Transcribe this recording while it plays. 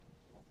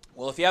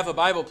Well, if you have a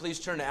Bible,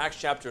 please turn to Acts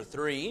chapter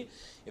 3.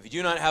 If you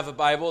do not have a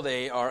Bible,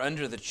 they are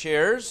under the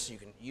chairs. You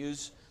can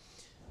use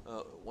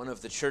one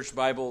of the church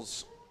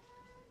Bibles.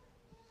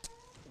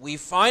 We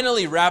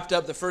finally wrapped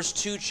up the first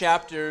two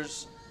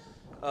chapters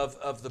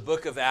of the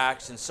book of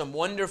Acts, and some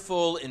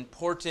wonderful,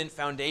 important,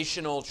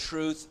 foundational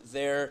truth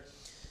there.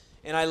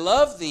 And I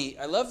love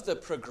the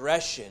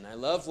progression. I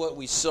love what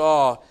we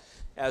saw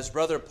as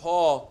Brother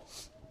Paul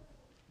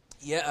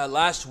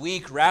last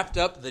week wrapped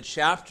up the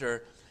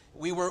chapter.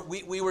 We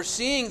were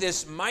seeing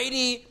this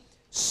mighty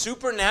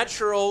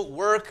supernatural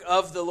work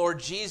of the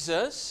Lord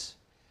Jesus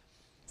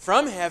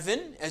from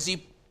heaven as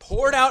he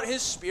poured out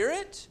his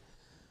Spirit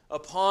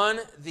upon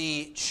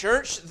the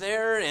church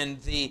there,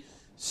 and the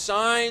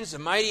signs, the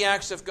mighty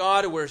acts of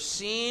God were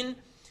seen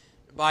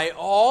by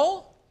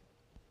all.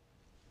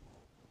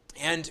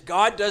 And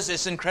God does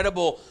this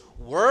incredible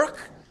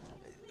work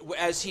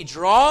as he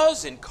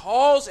draws and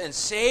calls and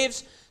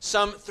saves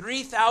some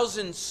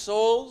 3,000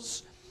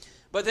 souls.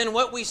 But then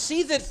what we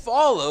see that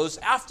follows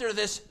after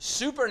this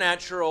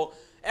supernatural,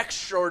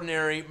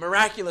 extraordinary,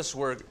 miraculous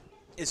work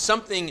is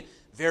something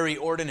very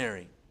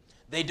ordinary.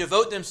 They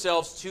devote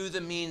themselves to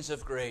the means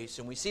of grace.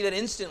 And we see that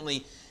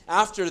instantly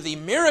after the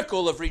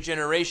miracle of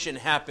regeneration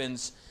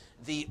happens,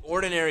 the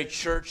ordinary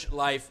church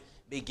life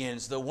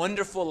begins. The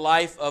wonderful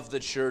life of the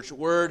church,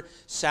 word,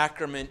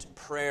 sacrament,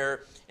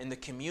 prayer, and the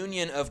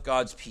communion of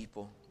God's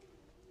people.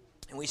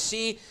 And we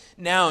see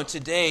now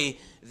today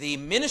the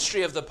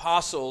ministry of the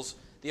apostles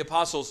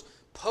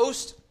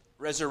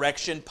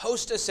post-resurrection,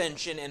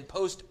 post-ascension, and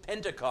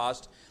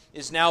post-Pentecost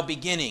is now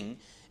beginning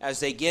as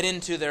they get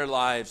into their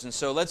lives. And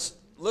so let's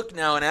look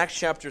now in Acts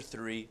chapter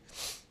 3,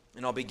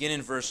 and I'll begin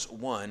in verse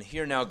 1.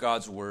 Hear now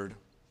God's word.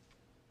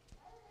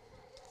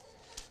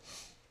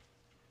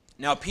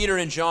 Now Peter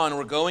and John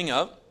were going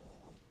up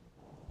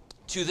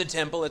to the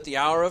temple at the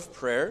hour of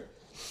prayer,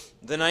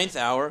 the 9th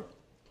hour,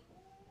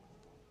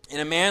 and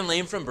a man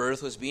lame from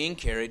birth was being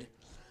carried,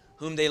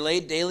 whom they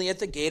laid daily at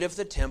the gate of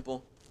the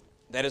temple,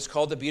 that is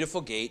called the Beautiful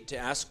Gate, to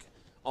ask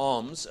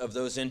alms of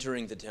those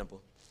entering the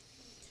temple.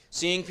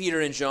 Seeing Peter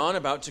and John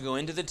about to go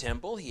into the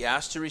temple, he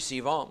asked to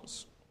receive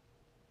alms.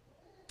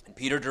 And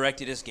Peter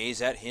directed his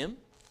gaze at him,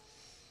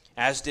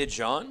 as did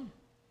John,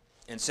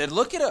 and said,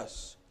 "Look at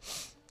us."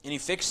 And he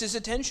fixed his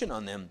attention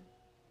on them,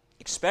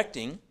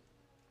 expecting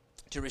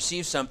to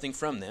receive something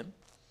from them.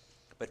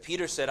 But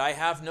Peter said, "I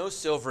have no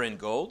silver and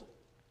gold,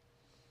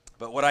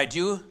 but what I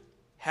do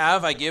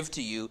have I give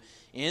to you.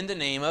 In the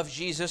name of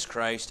Jesus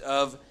Christ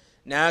of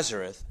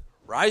Nazareth,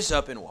 rise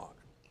up and walk."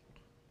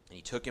 And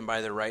he took him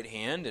by the right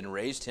hand and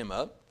raised him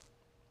up.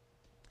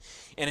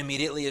 And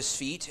immediately his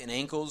feet and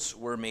ankles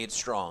were made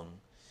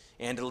strong.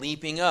 And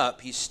leaping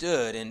up, he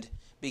stood and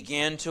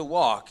began to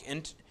walk,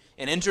 and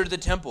entered the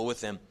temple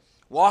with them,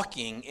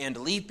 walking and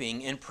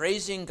leaping and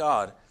praising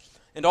God.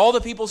 And all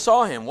the people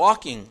saw him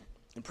walking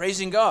and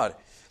praising God,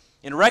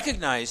 and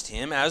recognized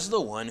him as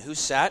the one who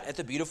sat at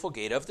the beautiful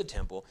gate of the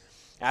temple,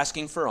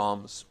 asking for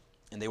alms.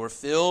 And they were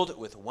filled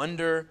with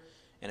wonder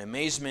and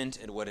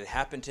amazement at what had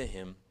happened to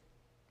him.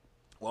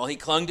 While he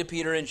clung to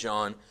Peter and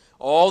John,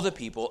 all the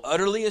people,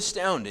 utterly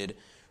astounded,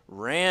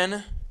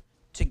 ran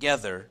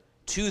together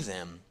to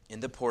them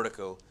in the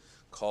portico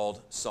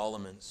called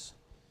Solomon's.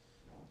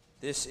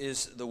 This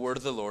is the word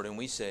of the Lord, and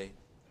we say,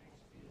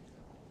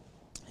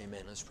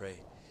 Amen. Let's pray.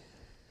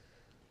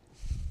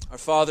 Our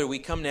Father, we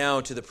come now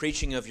to the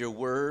preaching of your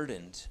word,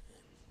 and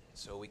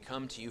so we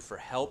come to you for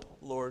help,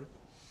 Lord.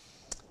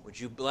 Would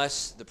you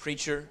bless the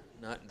preacher,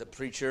 not the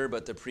preacher,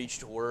 but the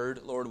preached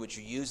word? Lord, would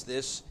you use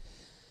this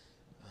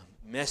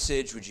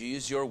message? Would you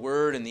use your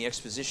word and the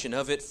exposition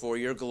of it for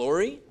your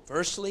glory?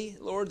 Firstly,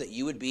 Lord, that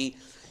you would be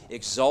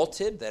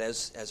exalted, that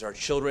as our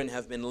children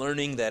have been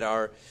learning,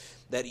 that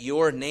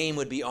your name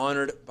would be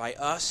honored by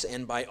us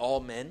and by all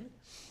men.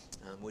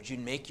 Would you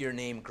make your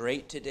name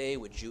great today?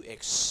 Would you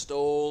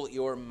extol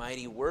your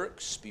mighty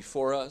works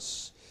before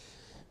us?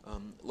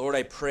 Lord,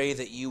 I pray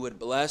that you would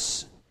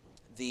bless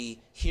the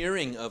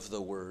hearing of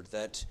the word,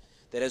 that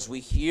as we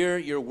hear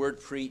your word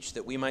preached,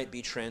 that we might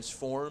be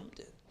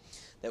transformed,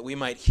 that we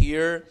might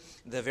hear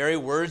the very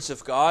words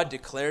of God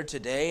declared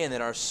today, and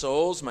that our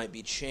souls might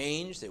be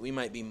changed, that we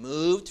might be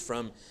moved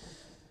from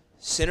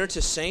sinner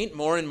to saint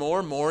more and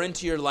more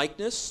into your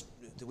likeness,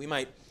 that we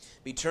might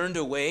be turned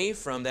away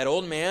from that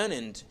old man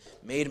and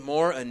made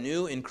more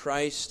anew in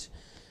Christ.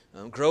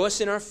 Grow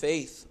us in our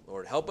faith,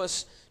 Lord. Help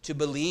us to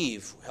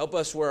believe. Help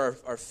us where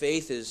our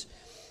faith is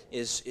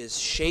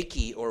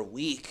shaky or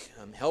weak.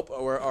 Help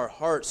where our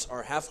hearts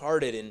are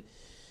half-hearted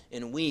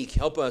and weak.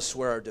 Help us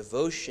where our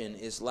devotion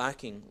is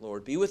lacking,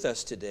 Lord. Be with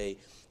us today.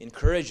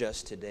 Encourage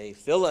us today.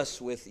 Fill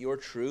us with your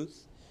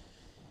truth.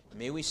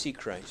 May we see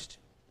Christ.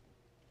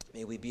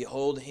 May we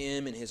behold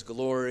him in his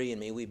glory, and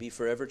may we be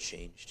forever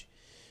changed.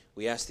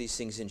 We ask these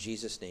things in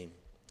Jesus' name.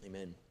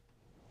 Amen.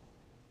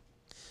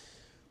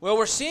 Well,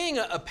 we're seeing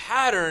a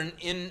pattern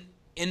in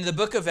the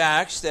book of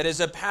Acts that is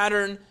a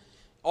pattern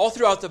all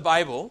throughout the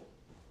Bible,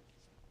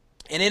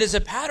 and it is a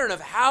pattern of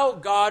how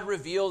God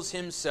reveals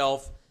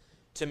himself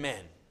to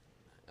men,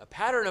 a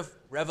pattern of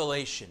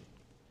revelation.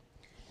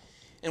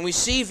 And we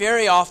see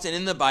very often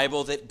in the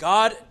Bible that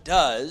God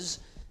does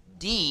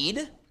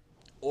deed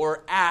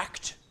or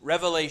act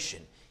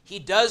revelation. He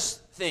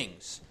does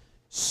things,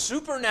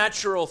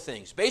 supernatural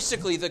things.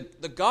 Basically, the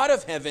God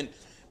of heaven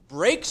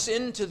breaks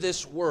into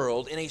this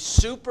world in a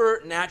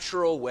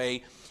supernatural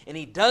way, and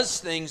he does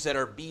things that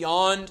are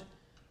beyond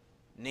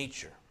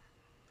nature.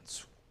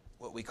 That's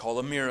what we call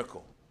a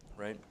miracle,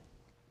 right?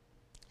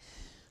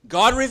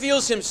 God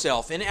reveals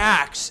himself in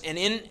acts and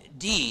in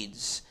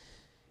deeds,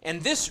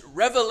 and this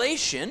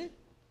revelation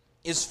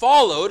is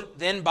followed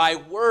then by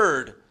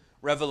word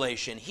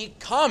revelation. He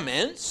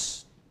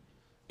comments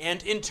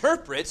and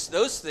interprets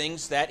those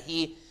things that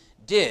he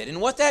did.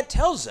 And what that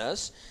tells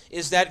us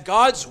is that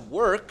God's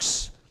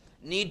works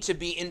need to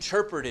be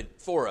interpreted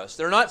for us.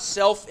 They're not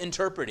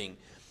self-interpreting.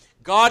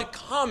 God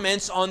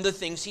comments on the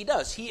things he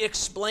does. He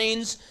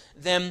explains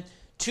them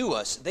to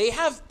us. They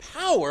have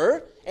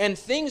power, and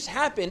things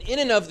happen in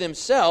and of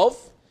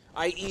themselves,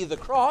 i.e. the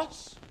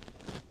cross,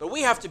 but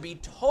we have to be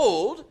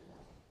told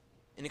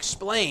and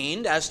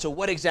explained as to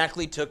what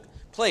exactly took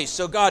place.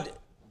 So God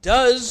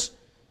does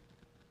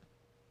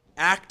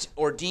act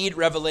or deed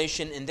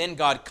revelation, and then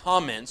God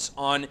comments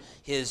on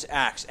his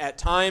acts. At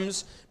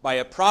times by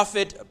a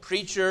prophet, a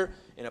preacher,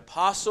 an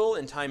apostle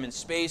in time and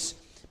space,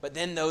 but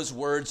then those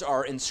words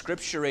are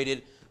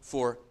inscripturated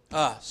for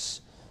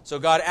us. So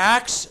God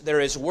acts, there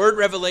is word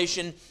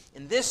revelation,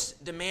 and this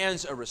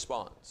demands a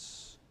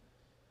response.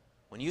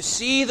 When you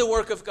see the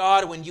work of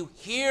God, when you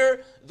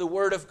hear the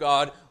word of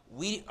God,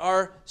 we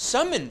are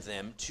summoned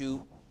them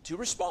to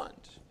respond.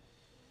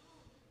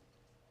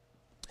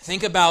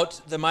 Think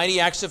about the mighty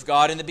acts of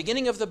God in the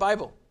beginning of the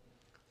Bible.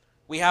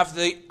 We have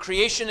the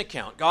creation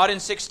account. God in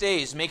 6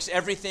 days makes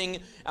everything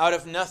out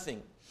of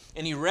nothing,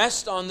 and he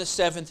rests on the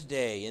seventh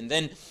day. And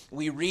then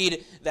we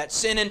read that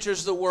sin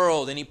enters the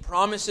world, and he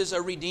promises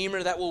a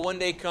Redeemer that will one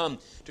day come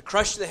to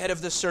crush the head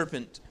of the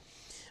serpent.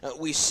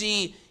 We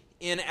see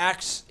in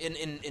Acts,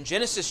 in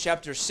Genesis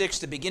chapter 6,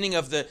 the beginning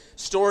of the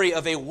story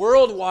of a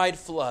worldwide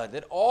flood,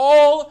 that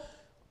all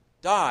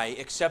die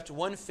except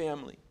one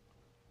family.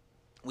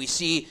 We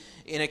see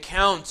an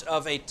account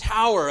of a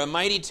tower, a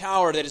mighty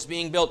tower that is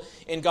being built,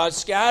 and God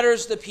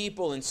scatters the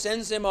people and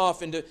sends them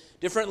off into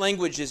different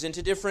languages,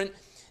 into different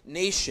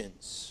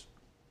nations.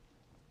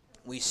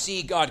 We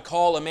see God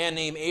call a man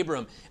named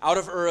Abram out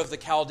of Ur of the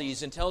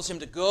Chaldees and tells him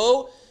to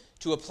go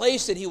to a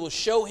place that he will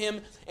show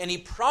him, and he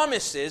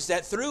promises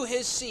that through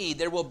his seed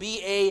there will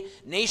be a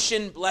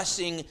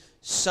nation-blessing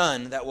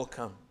son that will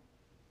come.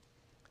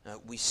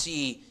 We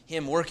see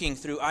him working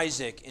through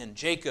Isaac and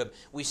Jacob.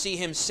 We see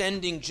him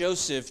sending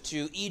Joseph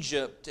to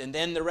Egypt and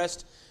then the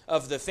rest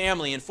of the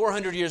family. And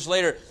 400 years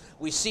later,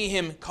 we see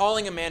him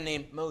calling a man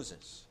named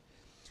Moses.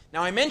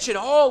 Now, I mention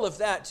all of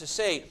that to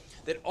say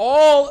that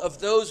all of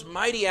those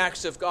mighty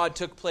acts of God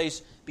took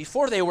place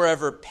before they were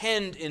ever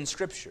penned in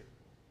Scripture.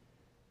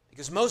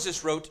 Because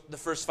Moses wrote the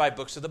first 5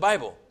 books of the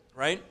Bible,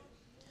 right?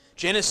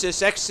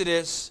 Genesis,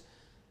 Exodus,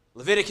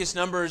 Leviticus,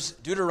 Numbers,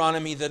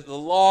 Deuteronomy, the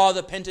law,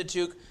 the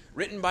Pentateuch,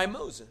 written by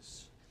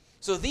Moses.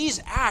 So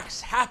these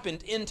acts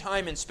happened in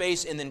time and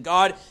space, and then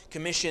God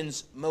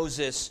commissions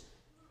Moses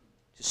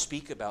to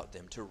speak about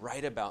them, to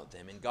write about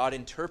them, and God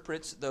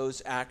interprets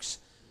those acts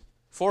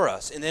for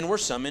us, and then we're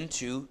summoned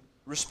to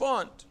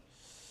respond.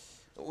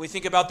 We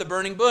think about the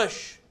burning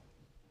bush.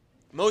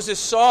 Moses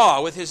saw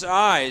with his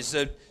eyes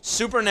a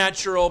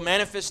supernatural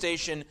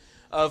manifestation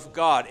of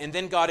God, and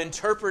then God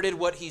interpreted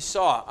what he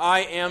saw.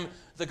 I am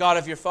the God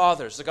of your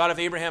fathers, the God of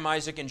Abraham,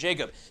 Isaac, and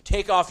Jacob.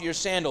 Take off your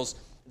sandals.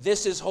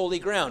 This is holy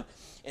ground.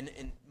 And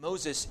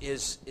Moses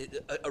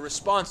a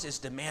response is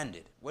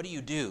demanded. What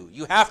do?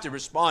 You have to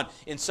respond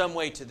in some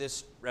way to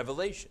this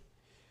revelation.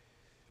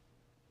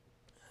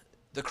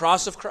 The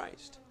cross of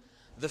Christ.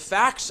 The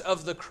facts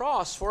of the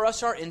cross for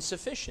us are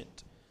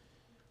insufficient.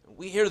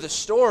 We hear the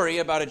story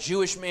about a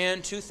Jewish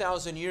man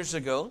 2,000 years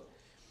ago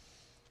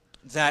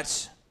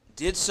that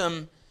did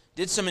some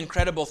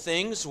incredible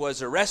things,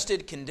 was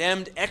arrested,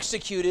 condemned,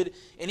 executed,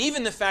 and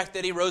even the fact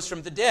that he rose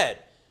from the dead.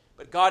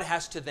 But God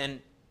has to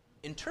then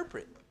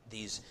interpret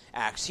these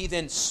acts. He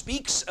then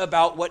speaks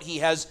about what he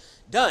has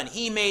done.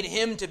 He made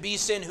him to be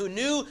sin who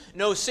knew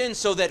no sin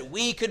so that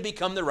we could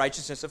become the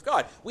righteousness of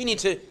God. We need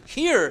to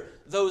hear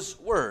those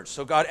words.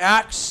 So God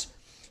acts,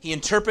 he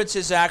interprets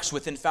his acts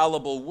with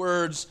infallible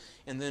words,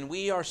 and then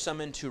we are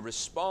summoned to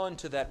respond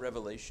to that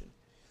revelation.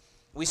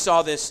 We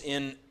saw this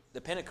in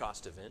the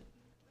Pentecost event.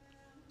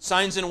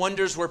 Signs and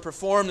wonders were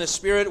performed, the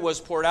Spirit was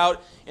poured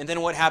out, and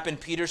then what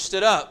happened? Peter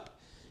stood up.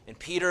 And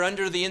Peter,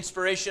 under the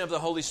inspiration of the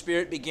Holy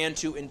Spirit, began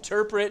to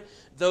interpret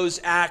those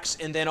acts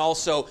and then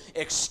also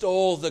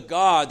extol the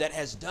God that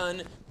has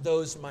done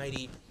those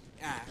mighty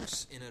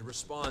acts. And a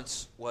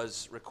response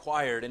was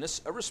required, and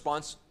a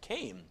response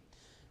came.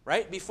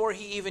 Right? Before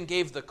he even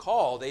gave the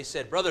call, they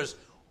said, brothers,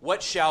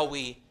 what shall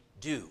we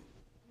do?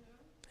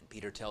 And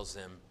Peter tells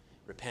them,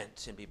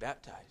 repent and be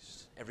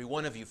baptized, every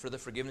one of you, for the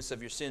forgiveness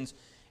of your sins,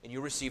 and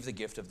you receive the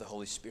gift of the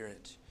Holy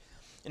Spirit.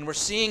 And we're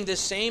seeing this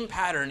same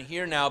pattern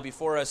here now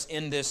before us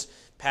in this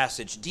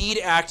passage. Deed,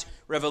 act,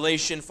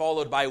 revelation,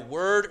 followed by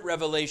word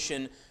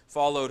revelation,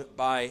 followed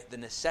by the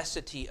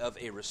necessity of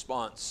a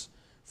response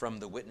from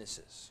the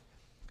witnesses.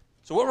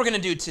 So what we're going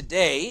to do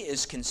today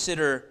is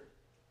consider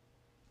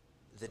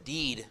the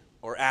deed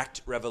or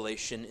act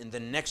revelation, and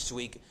then next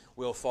week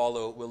we'll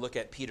look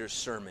at Peter's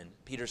sermon,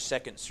 Peter's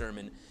second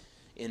sermon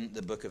in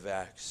the book of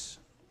Acts.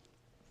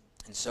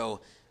 And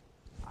so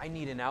I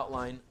need an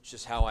outline,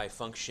 just how I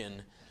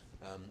function.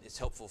 It's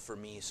helpful for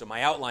me. So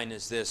my outline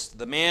is this: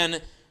 the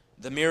man,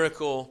 the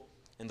miracle,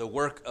 and the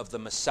work of the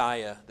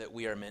Messiah that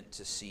we are meant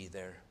to see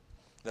there.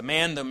 The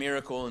man, the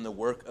miracle, and the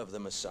work of the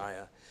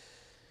Messiah.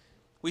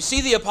 We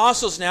see the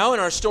apostles now in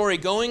our story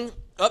going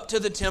up to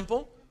the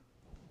temple.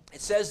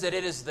 It says that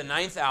it is the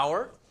 9th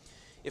hour.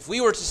 If we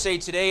were to say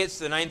today it's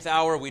the 9th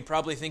hour, we'd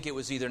probably think it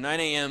was either 9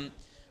 a.m.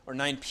 or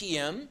 9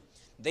 p.m.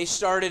 They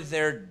started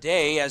their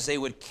day, as they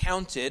would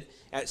count it,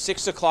 at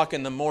 6 o'clock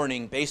in the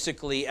morning,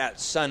 basically at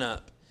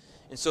sunup.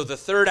 And so the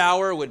 3rd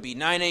hour would be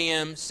 9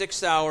 a.m.,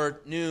 6th hour,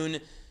 noon,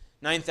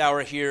 9th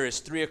hour here is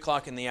 3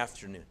 o'clock in the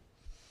afternoon.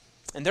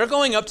 And they're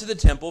going up to the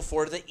temple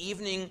for the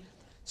evening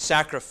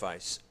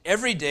sacrifice.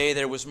 Every day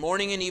there was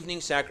morning and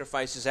evening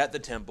sacrifices at the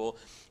temple,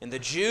 and the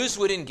Jews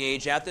would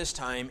engage at this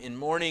time in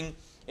morning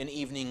and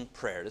evening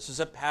prayer. This is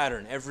a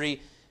pattern every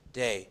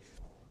day.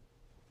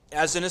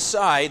 As an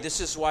aside,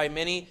 this is why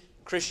many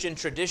Christian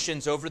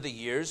traditions over the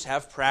years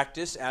have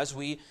practiced, as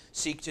we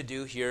seek to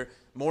do here,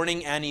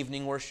 morning and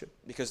evening worship,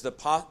 because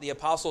the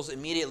apostles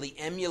immediately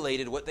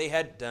emulated what they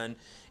had done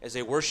as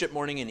they worshiped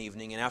morning and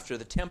evening, and after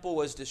the temple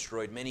was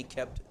destroyed, many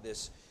kept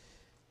this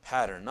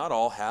pattern. Not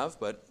all have,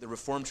 but the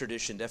Reformed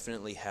tradition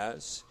definitely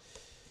has.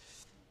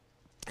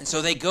 And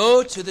so they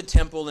go to the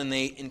temple and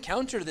they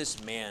encounter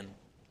this man.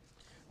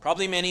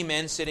 Probably many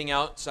men sitting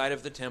outside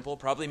of the temple,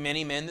 probably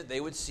many men that they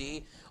would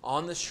see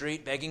on the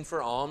street begging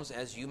for alms,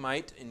 as you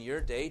might in your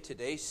day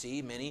today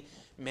see many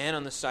men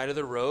on the side of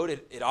the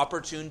road at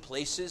opportune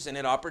places and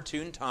at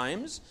opportune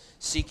times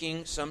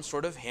seeking some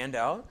sort of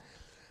handout.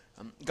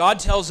 God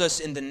tells us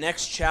in the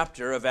next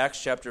chapter of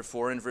Acts chapter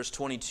 4 in verse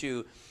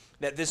 22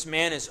 that this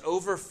man is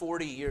over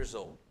 40 years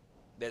old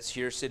that's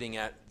here sitting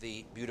at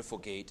the beautiful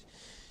gate.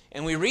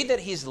 And we read that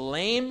he's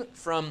lame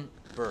from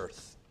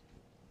birth.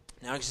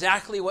 Now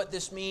exactly what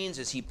this means,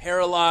 is he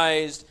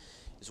paralyzed?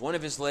 Is one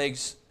of his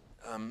legs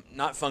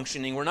not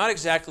functioning? We're not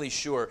exactly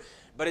sure.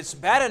 But it's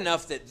bad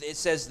enough that it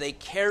says they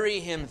carry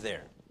him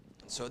there.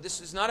 So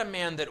this is not a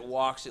man that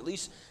walks, at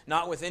least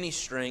not with any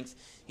strength.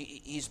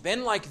 He's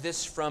been like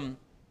this from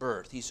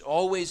birth. He's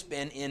always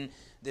been in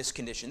this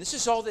condition. This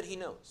is all that he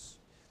knows.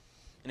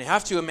 And I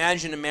have to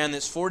imagine a man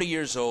that's 40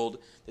 years old,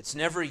 that's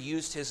never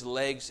used his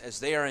legs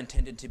as they are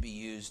intended to be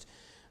used,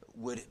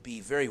 would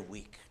be very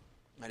weak.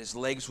 That his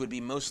legs would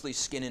be mostly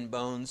skin and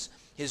bones.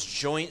 His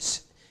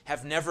joints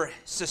have never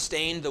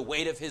sustained the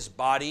weight of his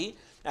body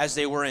as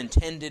they were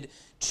intended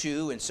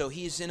to. And so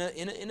he's in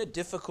a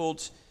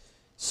difficult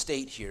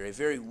state here, a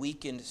very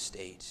weakened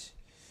state.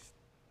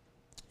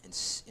 And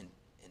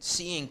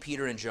seeing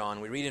Peter and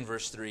John, we read in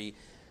verse 3,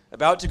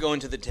 about to go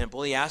into the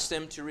temple, he asked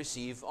them to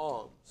receive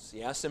alms.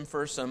 He asked them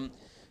for some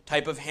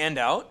type of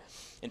handout.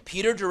 And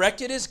Peter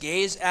directed his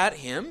gaze at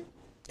him,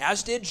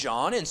 as did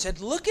John, and said,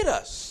 "Look at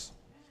us."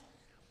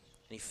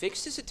 And he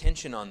fixed his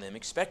attention on them,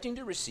 expecting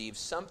to receive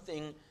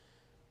something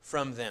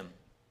from them.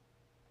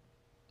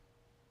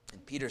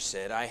 And Peter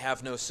said, "I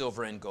have no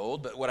silver and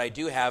gold, but what I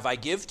do have I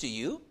give to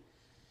you.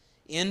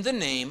 In the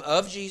name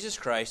of Jesus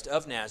Christ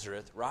of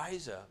Nazareth,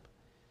 rise up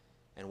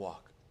and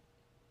walk."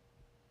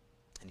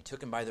 And he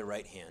took him by the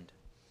right hand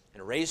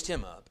and raised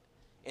him up.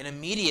 And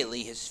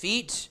immediately his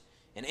feet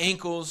and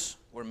ankles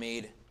were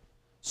made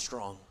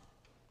strong.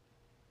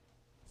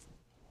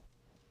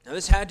 Now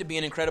this had to be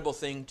an incredible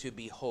thing to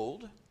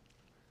behold.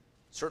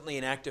 Certainly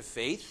an act of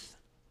faith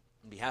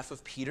on behalf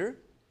of Peter,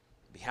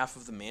 on behalf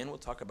of the man. We'll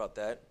talk about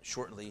that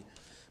shortly.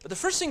 But the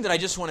first thing that I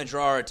just want to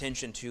draw our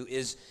attention to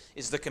is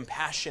the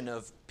compassion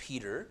of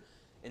Peter,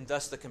 and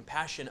thus the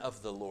compassion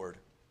of the Lord.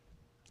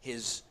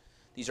 These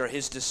are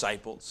his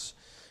disciples.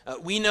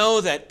 We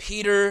know that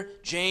Peter,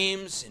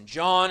 James, and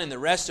John, and the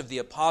rest of the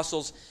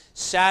apostles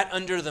sat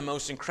under the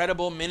most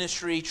incredible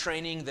ministry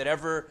training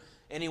that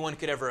anyone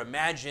could ever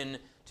imagine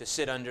to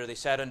sit under. They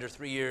sat under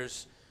 3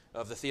 years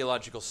of the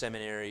theological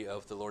seminary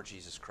of the Lord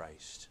Jesus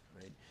Christ.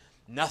 Right?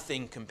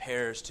 Nothing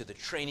compares to the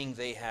training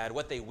they had,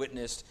 what they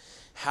witnessed,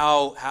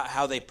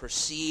 how they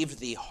perceived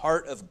the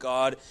heart of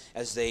God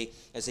as they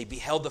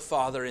beheld the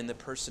Father in the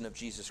person of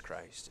Jesus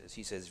Christ. As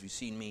he says, "If you've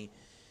seen me,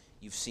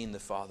 you've seen the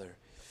Father."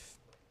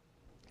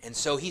 And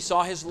so he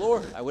saw his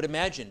Lord, I would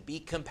imagine, be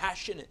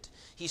compassionate.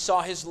 He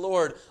saw his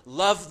Lord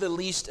love the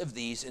least of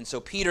these. And so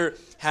Peter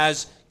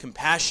has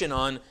compassion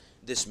on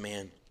this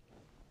man.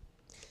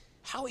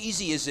 How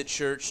easy is it,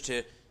 church,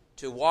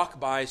 to walk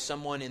by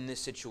someone in this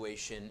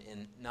situation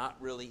and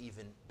not really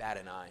even bat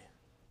an eye?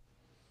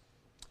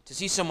 To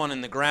see someone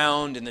in the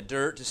ground, in the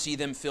dirt, to see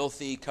them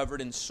filthy, covered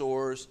in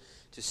sores,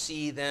 to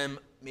see them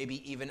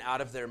maybe even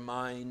out of their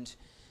mind,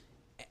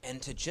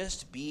 and to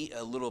just be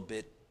a little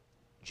bit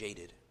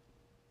jaded,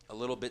 a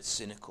little bit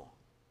cynical,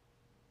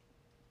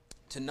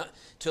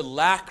 to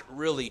lack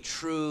really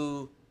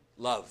true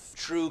love,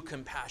 true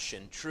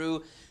compassion,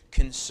 true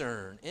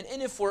concern.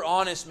 And if we're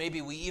honest,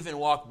 maybe we even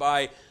walk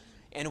by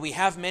and we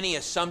have many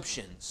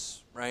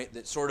assumptions, right,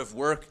 that sort of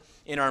work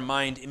in our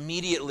mind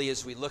immediately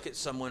as we look at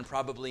someone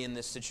probably in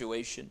this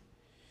situation.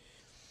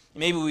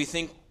 Maybe we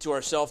think to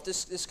ourselves,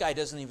 this guy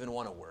doesn't even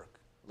want to work.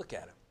 Look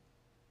at him.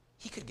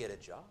 He could get a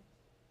job.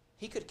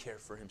 He could care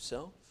for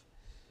himself.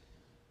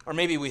 Or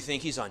maybe we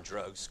think he's on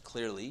drugs.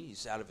 Clearly,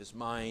 he's out of his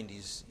mind.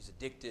 He's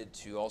addicted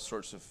to all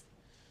sorts of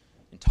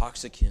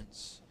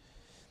intoxicants.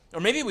 Or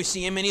maybe we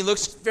see him and he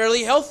looks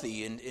fairly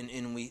healthy,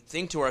 and we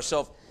think to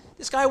ourselves,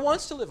 this guy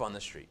wants to live on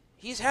the street.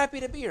 He's happy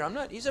to be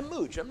here. He's a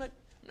mooch. I'm not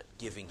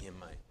giving him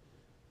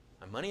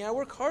my money. I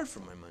work hard for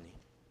my money.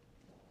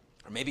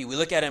 Or maybe we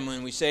look at him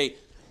and we say,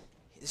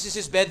 this is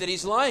his bed that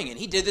he's lying in.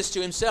 He did this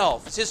to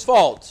himself. It's his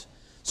fault.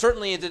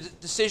 Certainly the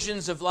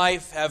decisions of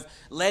life have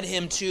led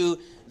him to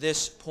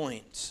this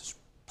point. There's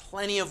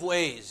plenty of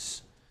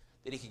ways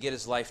that he could get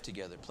his life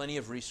together. Plenty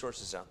of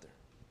resources out there.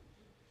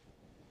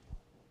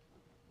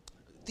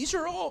 These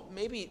are all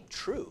maybe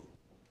true,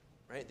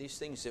 right? These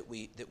things that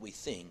we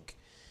think.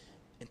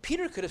 And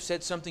Peter could have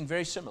said something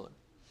very similar.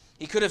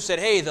 He could have said,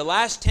 hey, the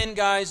last 10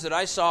 guys that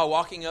I saw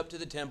walking up to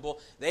the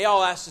temple, they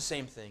all asked the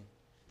same thing.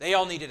 They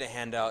all needed a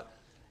handout,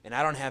 and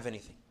I don't have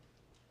anything.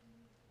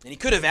 And he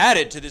could have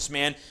added to this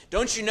man,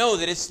 don't you know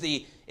that it's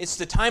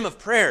the time of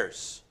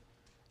prayers,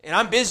 and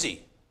I'm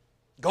busy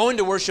going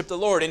to worship the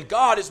Lord, and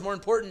God is more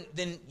important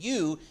than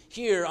you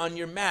here on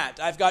your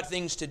mat. I've got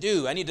things to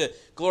do. I need to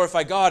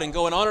glorify God and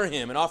go and honor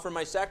Him and offer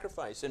my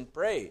sacrifice and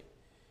pray.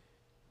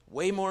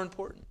 Way more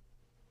important.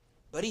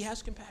 But he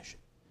has compassion.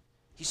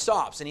 He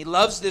stops and he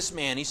loves this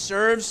man. He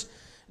serves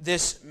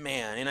this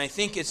man. And I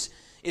think it's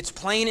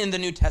plain in the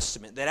New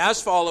Testament that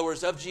as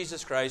followers of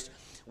Jesus Christ,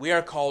 we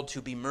are called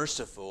to be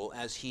merciful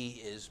as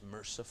He is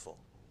merciful.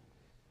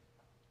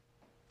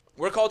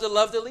 We're called to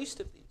love the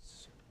least of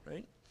these,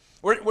 right?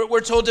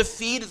 We're told to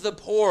feed the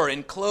poor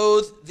and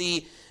clothe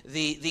the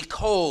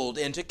cold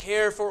and to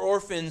care for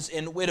orphans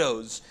and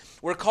widows.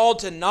 We're called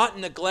to not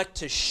neglect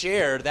to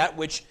share that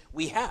which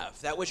we have,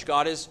 that which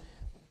God has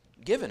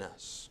given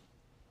us.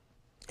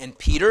 And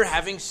Peter,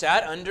 having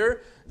sat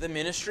under the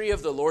ministry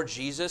of the Lord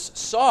Jesus,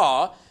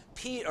 saw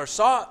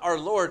our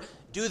Lord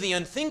do the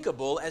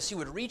unthinkable as He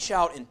would reach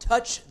out and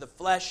touch the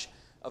flesh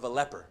of a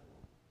leper.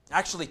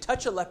 Actually,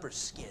 touch a leper's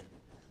skin.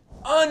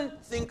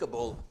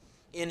 Unthinkable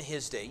in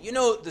His day. You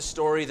know the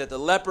story that the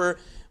leper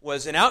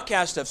was an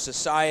outcast of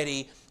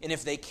society, and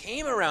if they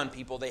came around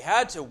people, they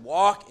had to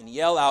walk and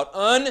yell out,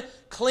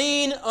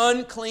 unclean,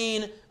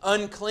 unclean,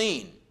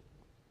 unclean.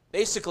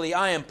 Basically,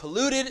 I am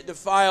polluted,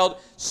 defiled,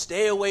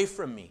 stay away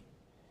from me.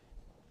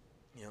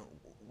 You know,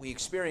 we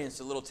experienced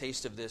a little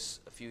taste of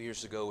this a few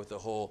years ago with the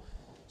whole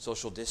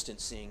social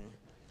distancing.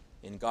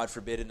 And God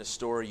forbid, in a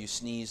store you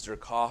sneezed or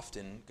coughed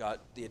and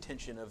got the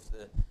attention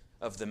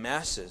of the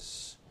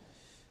masses,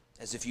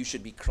 as if you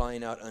should be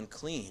crying out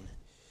unclean.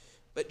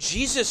 But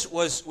Jesus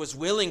was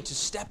willing to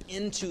step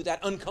into that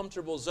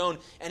uncomfortable zone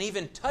and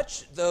even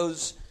touch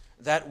those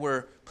that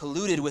were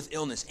polluted with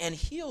illness and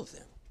heal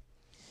them.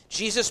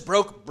 Jesus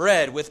broke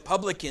bread with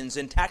publicans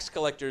and tax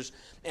collectors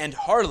and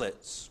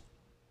harlots.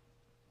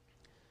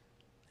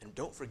 And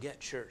don't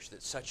forget, church,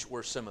 that such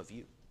were some of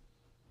you.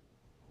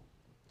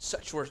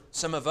 Such were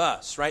some of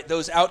us, right?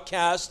 Those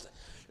outcasts,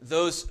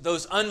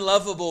 those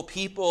unlovable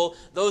people,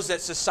 those that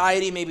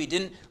society maybe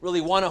didn't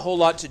really want a whole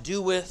lot to do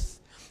with.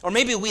 Or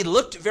maybe we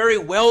looked very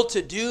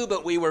well-to-do,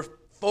 but we were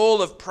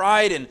full of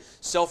pride and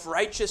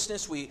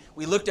self-righteousness. We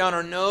looked down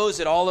our nose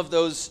at all of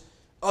those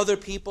other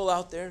people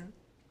out there.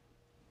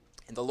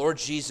 And the Lord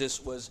Jesus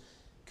was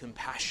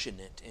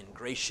compassionate and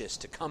gracious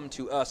to come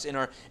to us in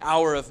our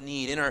hour of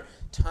need, in our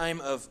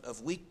time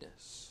of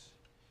weakness.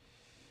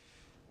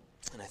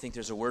 And I think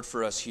there's a word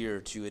for us here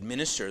to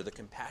administer the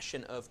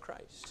compassion of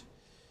Christ.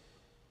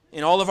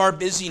 In all of our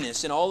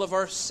busyness, in all of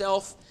our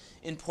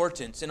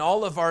self-importance, in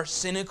all of our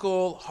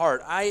cynical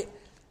heart, I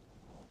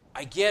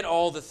get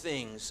all the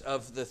things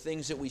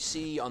that we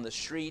see on the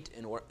street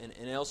and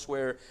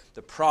elsewhere,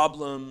 the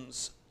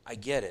problems, I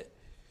get it.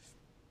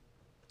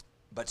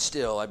 But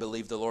still, I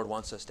believe the Lord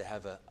wants us to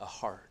have a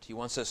heart. He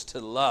wants us to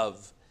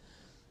love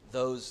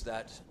those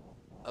that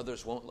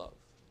others won't love.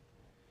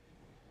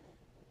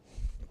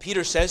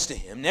 Peter says to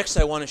him, next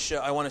I want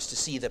us to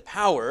see the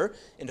power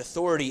and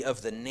authority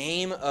of the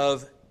name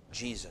of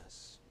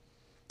Jesus.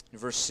 In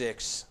verse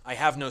 6, I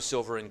have no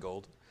silver and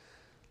gold,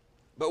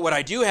 but what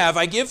I do have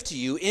I give to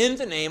you in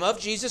the name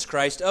of Jesus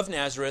Christ of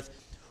Nazareth.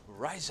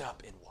 Rise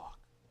up and walk.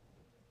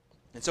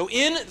 And so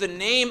in the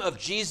name of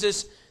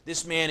Jesus,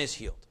 this man is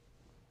healed.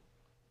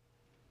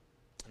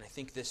 I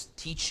think this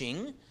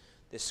teaching,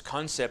 this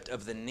concept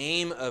of the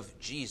name of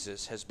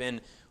Jesus has been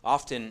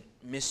often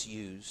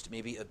misused,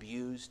 maybe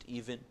abused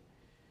even.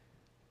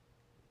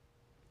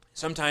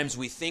 Sometimes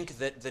we think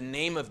that the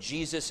name of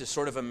Jesus is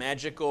sort of a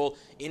magical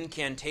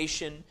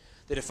incantation,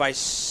 that if I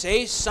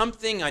say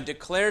something, I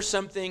declare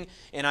something,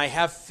 and I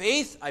have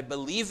faith, I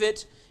believe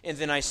it, and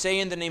then I say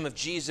in the name of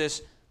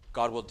Jesus,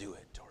 God will do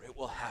it, or it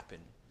will happen.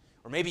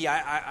 Or maybe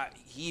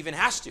he even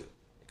has to,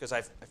 because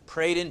I've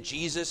prayed in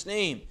Jesus'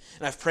 name,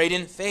 and I've prayed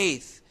in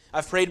faith.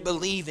 I've prayed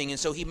believing, and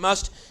so he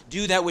must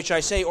do that which I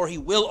say, or he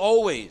will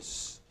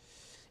always,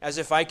 as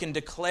if I can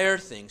declare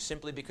things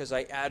simply because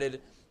I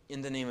added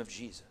in the name of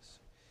Jesus.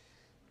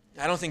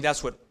 I don't think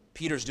that's what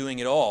Peter's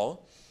doing at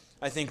all.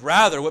 I think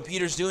rather what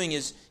Peter's doing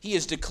is he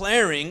is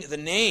declaring the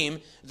name,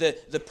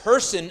 the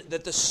person,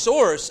 that the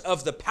source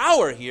of the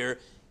power here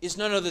is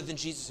none other than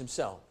Jesus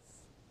himself.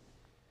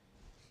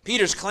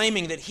 Peter's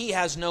claiming that he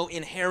has no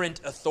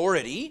inherent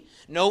authority,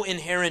 no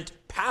inherent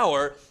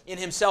power in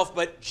himself,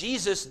 but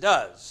Jesus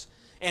does.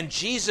 And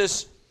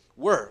Jesus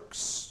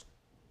works.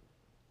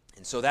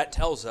 And so that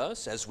tells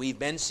us, as we've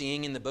been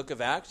seeing in the book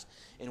of Acts,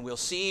 and we'll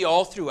see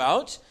all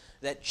throughout,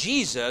 that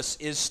Jesus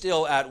is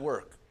still at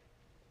work.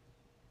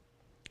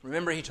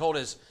 Remember, he told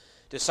his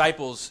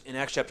disciples in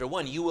Acts chapter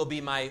 1, you will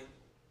be my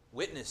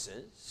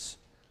witnesses,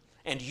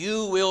 and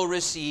you will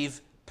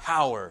receive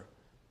power,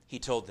 he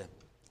told them,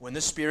 when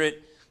the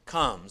Spirit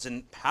comes.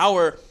 And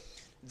power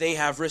they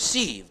have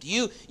received.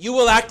 You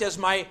will act as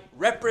my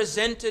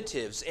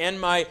representatives and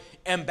my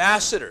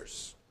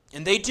ambassadors.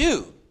 And they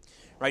do.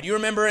 Right? You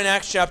remember in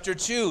Acts chapter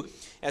 2,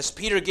 as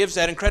Peter gives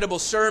that incredible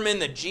sermon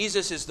that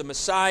Jesus is the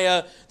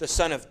Messiah, the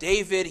Son of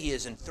David. He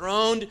is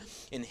enthroned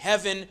in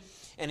heaven.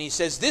 And he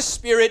says, this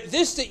Spirit,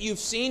 this that you've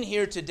seen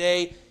here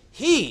today,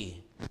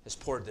 he has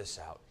poured this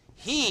out.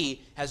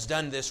 He has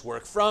done this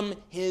work from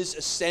his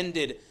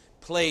ascended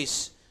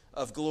place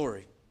of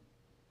glory.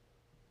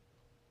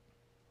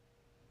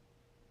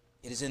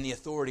 It is in the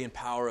authority and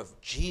power of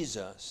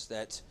Jesus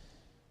that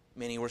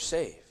many were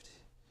saved.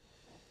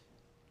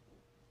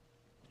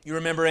 You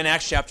remember in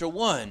Acts chapter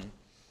 1,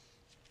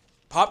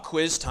 pop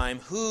quiz time,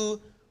 who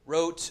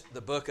wrote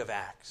the book of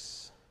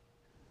Acts?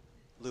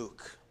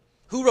 Luke.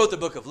 Who wrote the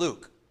book of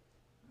Luke?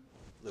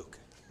 Luke.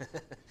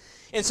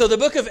 And so the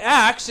book of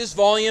Acts is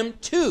volume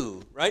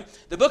 2, right?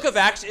 The book of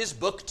Acts is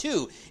book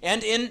 2.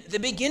 And in the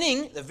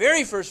beginning, the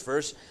very first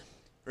verse,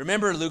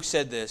 remember Luke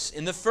said this,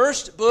 in the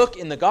first book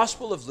in the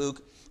Gospel of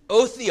Luke,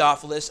 O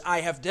Theophilus,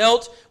 I have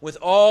dealt with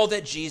all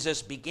that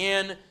Jesus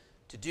began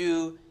to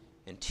do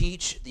and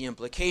teach. The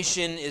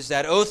implication is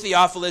that, O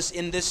Theophilus,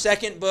 in this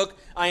second book,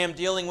 I am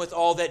dealing with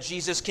all that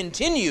Jesus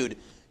continued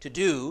to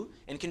do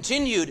and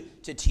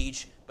continued to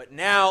teach, but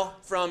now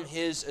from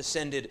his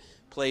ascended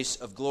place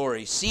of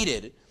glory,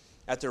 seated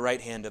at the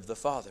right hand of the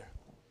Father.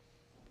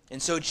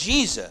 And so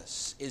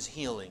Jesus is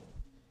healing,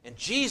 and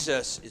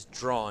Jesus is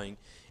drawing,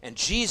 and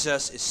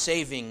Jesus is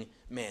saving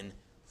men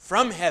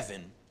from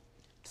heaven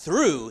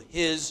through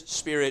his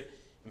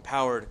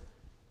Spirit-empowered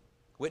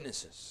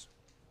witnesses.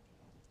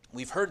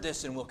 We've heard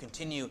this and will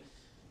continue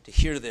to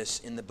hear this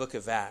in the book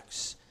of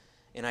Acts.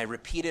 And I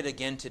repeat it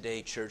again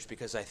today, church,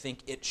 because I think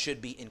it should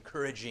be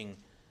encouraging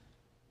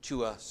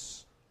to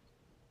us.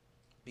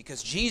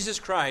 Because Jesus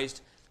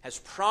Christ has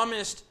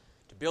promised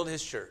to build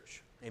his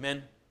church.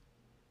 Amen?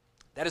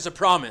 That is a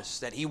promise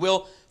that he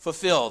will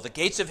fulfill. The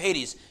gates of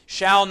Hades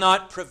shall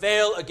not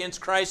prevail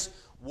against Christ's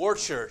war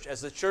church as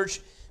the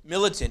church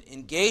militant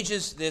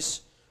engages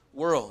this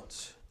world.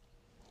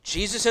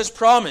 Jesus has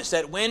promised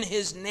that when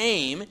his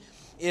name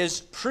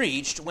is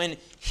preached, when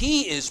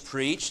he is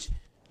preached,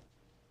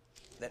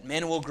 that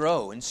men will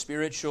grow in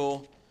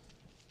spiritual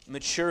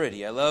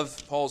maturity. I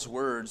love Paul's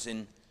words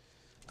in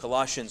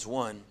Colossians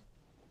 1.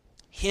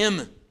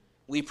 Him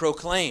we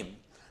proclaim,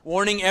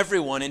 warning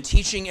everyone and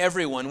teaching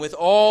everyone with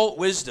all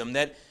wisdom,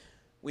 that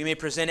we may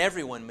present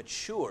everyone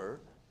mature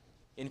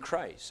in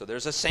Christ. So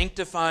there's a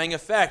sanctifying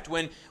effect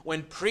when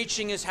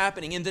preaching is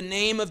happening in the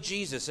name of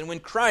Jesus, and when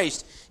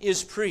Christ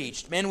is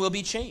preached, men will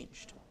be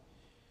changed.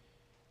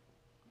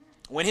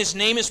 When his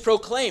name is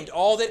proclaimed,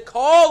 all that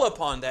call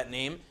upon that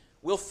name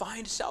will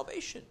find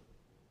salvation.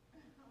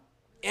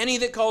 Any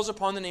that calls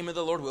upon the name of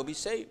the Lord will be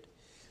saved.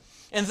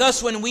 And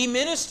thus, when we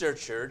minister,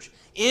 church,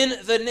 in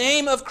the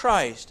name of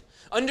Christ,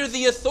 under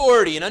the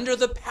authority and under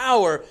the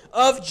power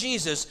of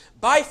Jesus,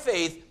 by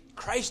faith,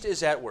 Christ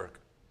is at work.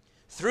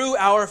 Through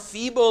our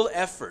feeble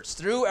efforts,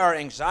 through our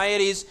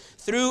anxieties,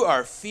 through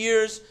our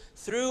fears,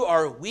 through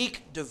our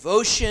weak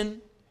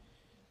devotion,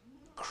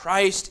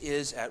 Christ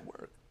is at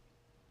work.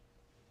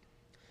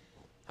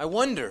 I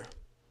wonder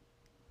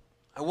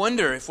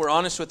if we're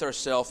honest with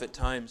ourselves at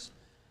times,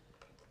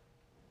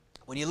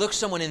 when you look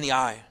someone in the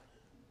eye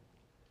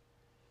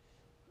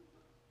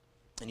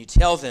and you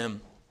tell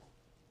them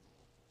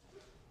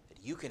that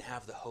you can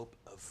have the hope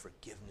of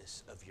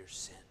forgiveness of your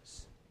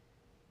sins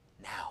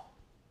now.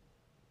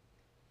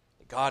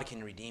 That God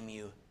can redeem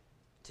you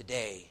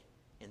today,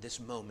 in this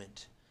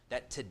moment.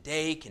 That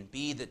today can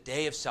be the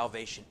day of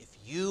salvation if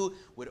you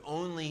would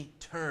only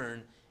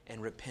turn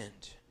and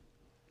repent.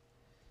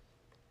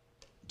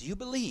 Do you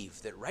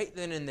believe that right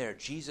then and there,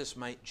 Jesus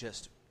might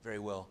just very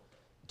well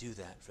do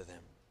that for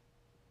them?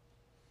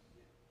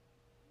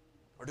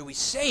 Or do we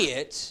say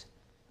it,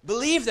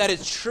 believe that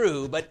it's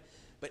true, but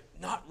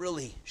not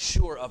really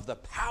sure of the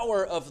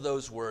power of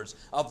those words,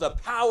 of the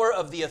power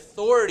of the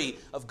authority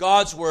of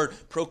God's word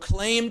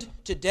proclaimed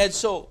to dead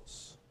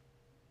souls?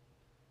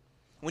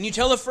 When you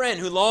tell a friend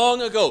who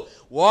long ago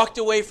walked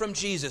away from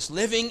Jesus,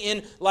 living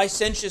in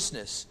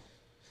licentiousness,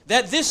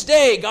 that this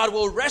day God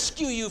will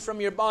rescue you from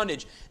your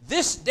bondage.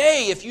 This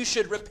day, if you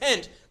should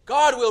repent,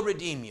 God will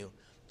redeem you.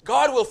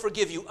 God will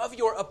forgive you of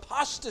your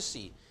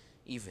apostasy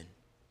even.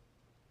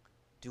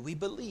 Do we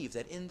believe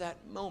that in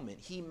that moment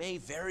He may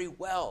very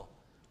well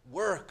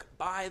work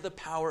by the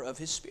power of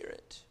His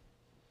Spirit?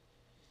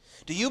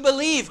 Do you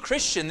believe,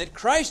 Christian, that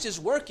Christ is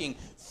working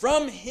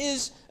from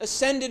His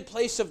ascended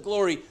place of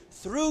glory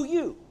through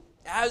you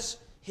as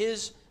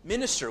His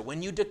minister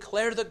when you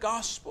declare the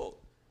gospel,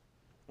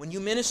 when you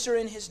minister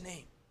in His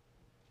name?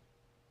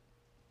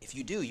 If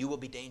you do, you will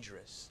be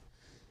dangerous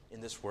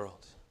in this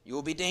world. You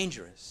will be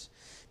dangerous.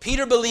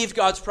 Peter believed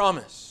God's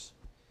promise.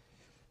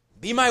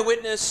 Be my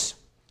witness,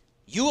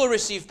 you will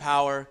receive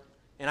power,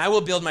 and I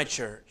will build my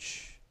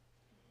church.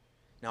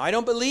 Now, I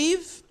don't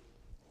believe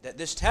that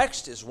this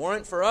text is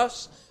warrant for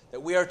us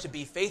that we are to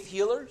be faith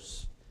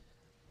healers,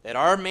 that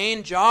our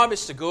main job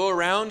is to go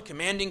around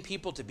commanding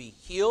people to be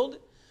healed,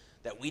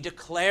 that we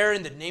declare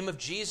in the name of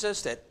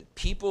Jesus that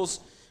people's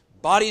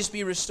bodies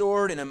be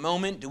restored in a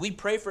moment. Do we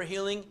pray for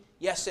healing?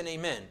 Yes and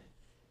amen.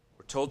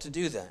 We're told to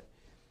do that.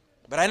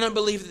 But I don't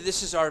believe that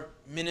this is our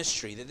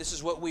ministry, that this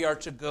is what we are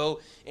to go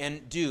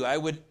and do. I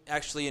would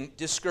actually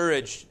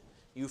discourage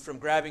you from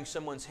grabbing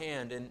someone's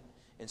hand and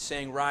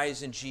saying,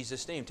 rise in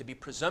Jesus' name, to be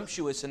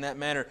presumptuous in that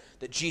manner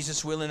that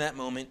Jesus will in that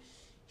moment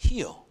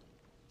heal.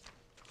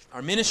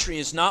 Our ministry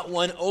is not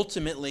one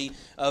ultimately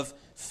of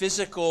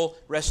physical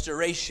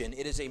restoration.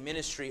 It is a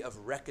ministry of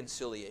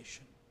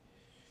reconciliation.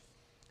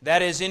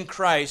 That is, in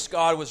Christ,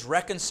 God was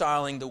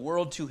reconciling the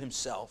world to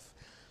Himself,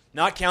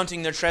 not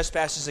counting their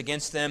trespasses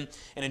against them,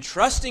 and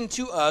entrusting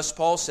to us,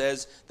 Paul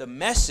says, the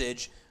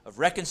message of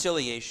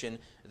reconciliation.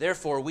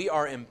 Therefore, we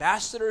are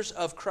ambassadors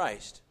of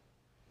Christ,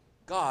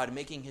 God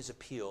making His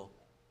appeal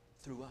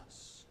through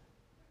us.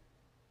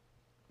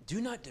 Do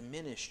not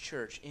diminish,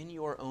 church, in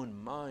your own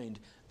mind,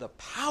 the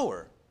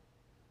power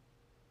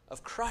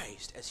of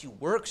Christ as He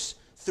works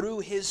through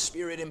His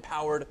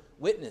Spirit-empowered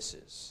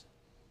witnesses.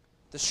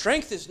 The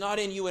strength is not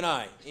in you and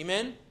I.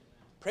 Amen?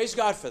 Praise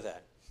God for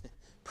that.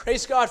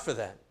 Praise God for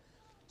that.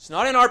 It's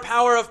not in our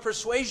power of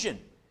persuasion,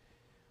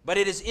 but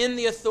it is in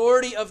the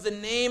authority of the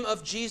name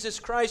of Jesus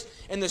Christ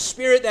and the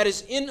Spirit that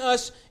is in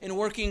us and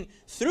working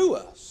through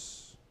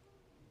us.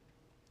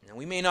 Now,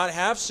 we may not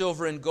have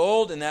silver and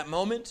gold in that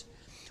moment.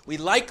 We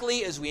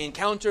likely, as we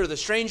encounter the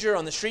stranger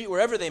on the street,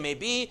 wherever they may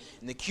be,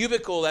 in the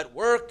cubicle at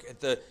work,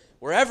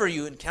 wherever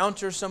you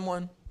encounter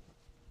someone,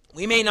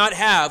 we may not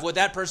have what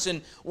that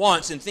person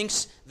wants and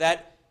thinks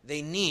that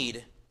they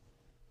need,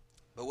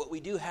 but what we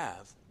do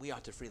have, we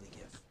ought to freely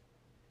give.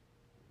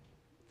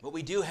 What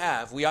we do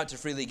have, we ought to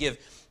freely give.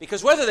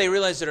 Because whether they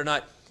realize it or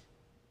not,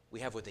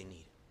 we have what they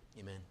need.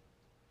 Amen.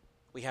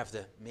 We have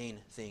the main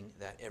thing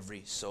that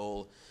every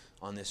soul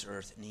on this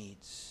earth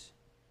needs.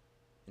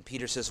 And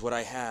Peter says, what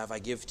I have, I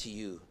give to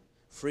you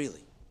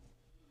freely.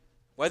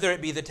 Whether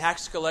it be the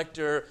tax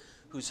collector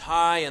who's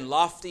high and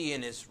lofty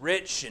and is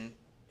rich and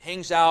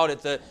hangs out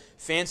at the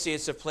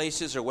fanciest of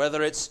places, or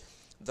whether it's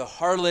the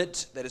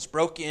harlot that is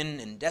broken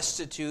and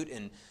destitute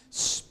and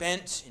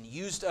spent and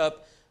used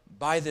up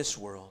by this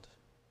world,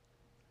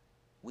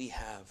 we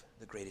have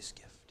the greatest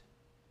gift.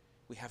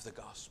 We have the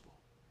gospel.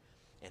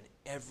 And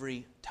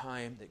every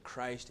time that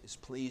Christ is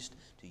pleased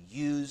to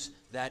use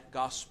that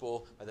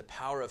gospel by the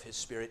power of His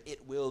Spirit,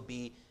 it will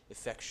be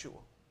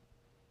effectual.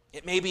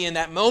 It may be in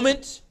that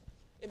moment,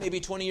 it may be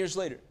 20 years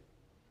later,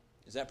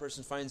 as that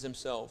person finds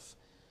himself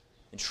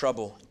in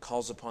trouble and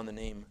calls upon the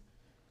name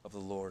of the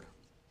Lord.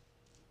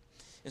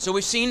 And so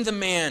we've seen the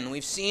man,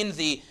 we've seen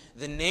the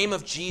name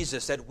of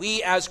Jesus, that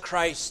we as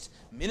Christ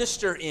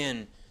minister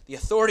in, the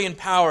authority and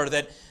power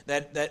that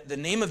the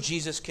name of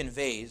Jesus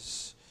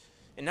conveys.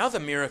 And now the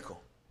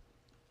miracle.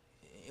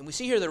 And we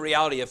see here the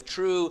reality of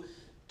true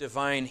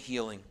divine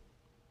healing.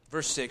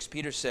 Verse 6,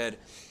 Peter said,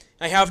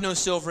 I have no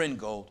silver and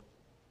gold,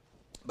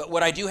 but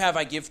what I do have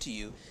I give to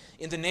you.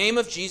 In the name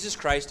of Jesus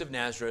Christ of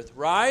Nazareth,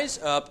 rise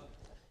up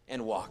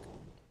and walk.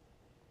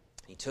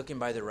 He took him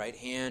by the right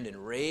hand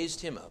and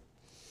raised him up.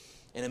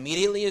 And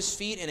immediately his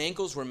feet and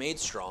ankles were made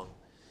strong.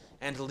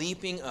 And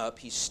leaping up,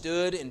 he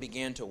stood and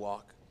began to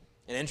walk,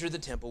 and entered the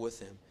temple with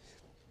them,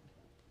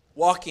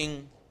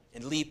 walking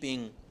and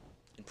leaping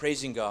and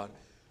praising God.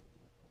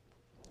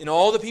 And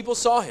all the people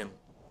saw him,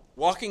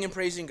 walking and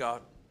praising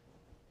God,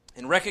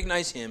 and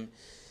recognized him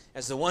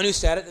as the one who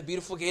sat at the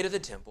beautiful gate of the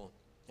temple,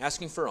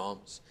 asking for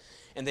alms.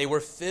 And they were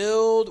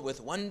filled with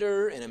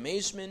wonder and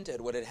amazement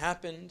at what had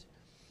happened.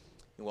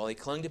 And while he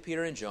clung to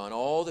Peter and John,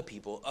 all the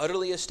people,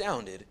 utterly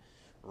astounded,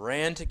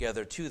 ran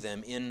together to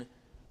them in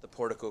the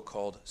portico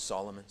called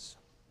Solomon's.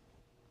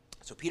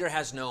 So Peter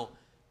has no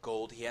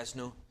gold, he has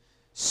no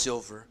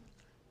silver,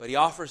 but he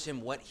offers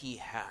him what he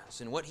has.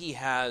 And what he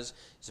has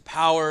is the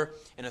power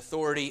and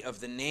authority of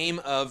the name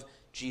of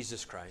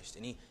Jesus Christ.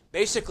 And he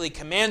basically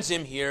commands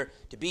him here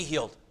to be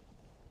healed.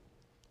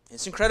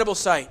 It's an incredible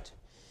sight.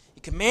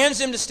 He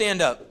commands him to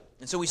stand up.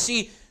 And so we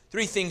see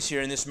three things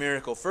here in this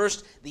miracle.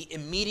 First, the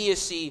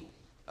immediacy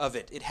of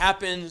it. It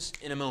happens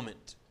in a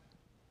moment.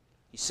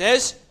 He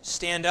says,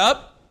 stand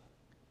up.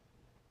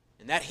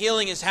 And that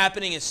healing is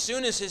happening as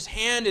soon as his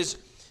hand is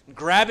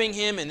grabbing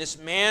him. And this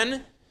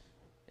man,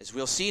 as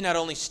we'll see, not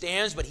only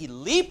stands, but he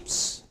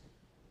leaps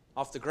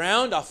off the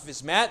ground, off of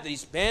his mat that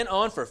he's been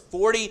on for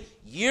 40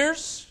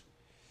 years.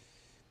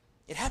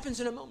 It happens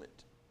in a moment.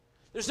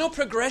 There's no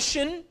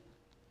progression.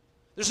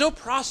 There's no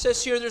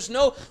process here. There's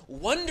no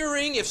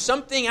wondering if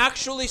something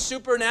actually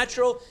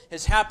supernatural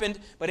has happened.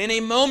 But in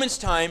a moment's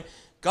time,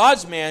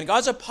 God's man,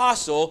 God's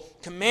apostle,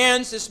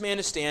 commands this man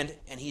to stand,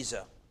 and he's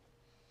up.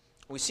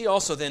 We see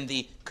also then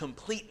the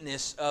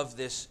completeness of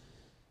this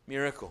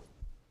miracle.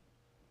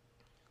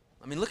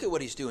 I mean, look at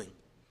what he's doing.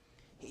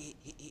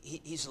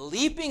 He's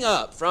leaping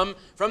up from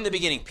the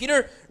beginning.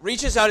 Peter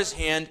reaches out his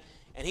hand,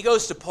 and he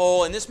goes to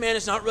pull, and this man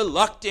is not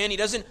reluctant. He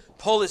doesn't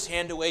pull his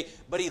hand away,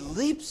 but he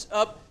leaps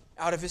up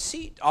out of his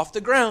seat, off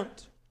the ground.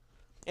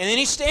 And then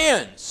he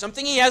stands,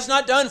 something he has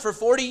not done for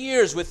 40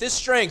 years, with this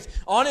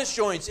strength, on his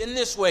joints, in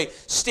this way,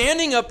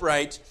 standing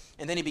upright,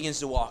 and then he begins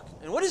to walk.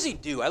 And what does he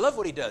do? I love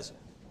what he does.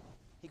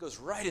 He goes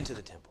right into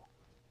the temple.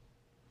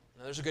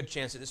 Now, there's a good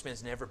chance that this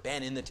man's never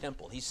been in the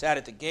temple. He sat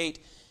at the gate.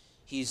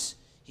 He's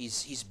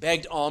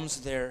begged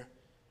alms there,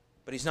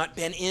 but he's not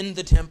been in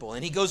the temple.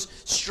 And he goes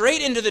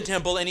straight into the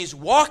temple, and he's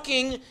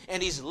walking,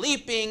 and he's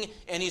leaping,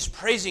 and he's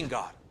praising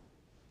God.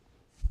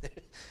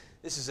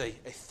 This is a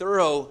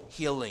thorough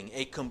healing,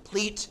 a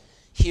complete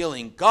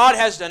healing. God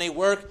has done a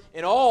work,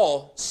 and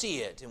all see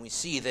it. And we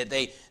see that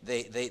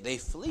they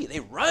flee, they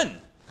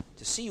run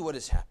to see what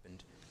has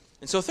happened.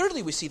 And so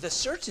thirdly, we see the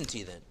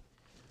certainty then.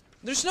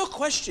 There's no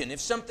question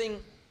if something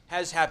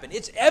has happened.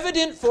 It's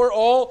evident for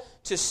all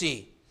to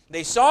see.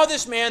 They saw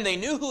this man, they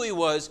knew who he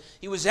was.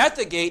 He was at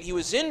the gate, he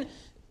was in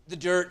the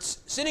dirt,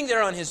 sitting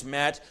there on his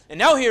mat, and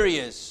now here he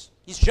is.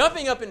 He's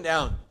jumping up and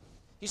down.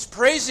 He's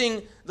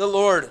praising the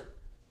Lord,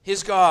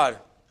 his God.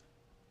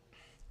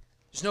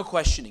 There's no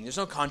questioning. There's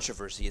no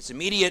controversy. It's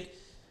immediate,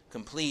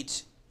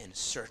 complete, and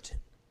certain.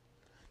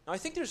 Now, I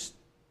think there's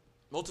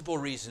multiple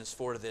reasons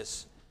for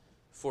this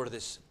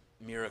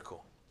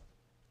miracle.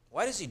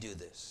 Why does he do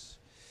this?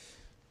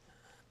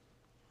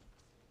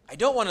 I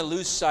don't want to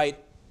lose sight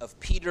of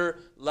Peter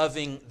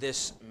loving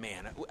this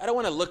man. I don't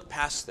want to look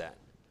past that.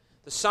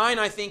 The sign,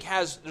 I think,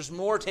 there's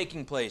more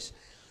taking place.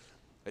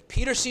 But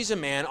Peter sees a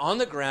man on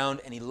the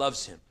ground, and he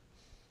loves him,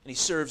 and he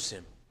serves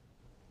him.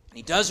 And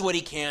he does what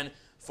he can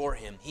for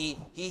him. He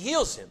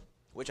heals him,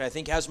 which I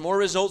think has more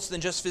results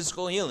than just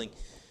physical healing.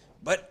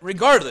 But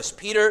regardless,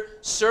 Peter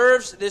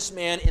serves this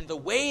man in the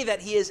way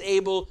that he is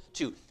able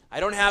to. I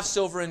don't have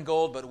silver and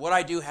gold, but what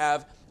I do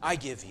have, I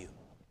give you.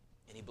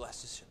 And he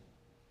blesses him.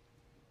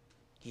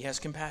 He has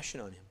compassion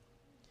on him.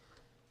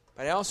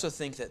 But I also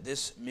think that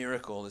this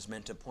miracle is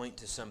meant to point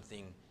to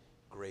something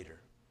greater.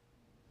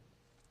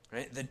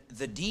 Right?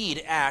 The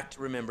deed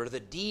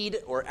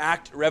or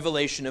act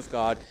revelation of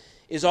God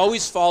is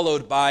always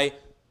followed by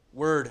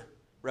word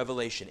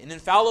revelation. An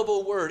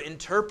infallible word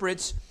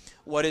interprets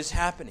what is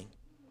happening.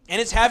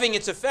 And it's having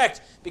its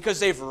effect because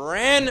they've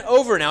ran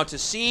over now to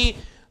see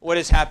what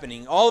is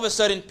happening. All of a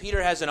sudden,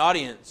 Peter has an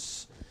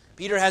audience.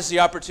 Peter has the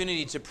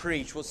opportunity to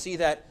preach. We'll see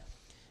that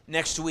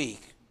next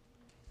week.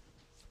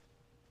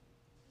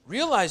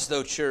 Realize,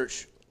 though,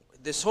 church,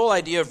 this whole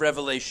idea of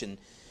revelation,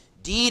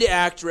 deed,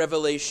 act,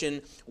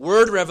 revelation,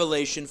 word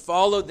revelation,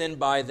 followed then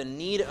by the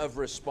need of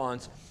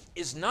response,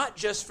 is not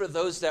just for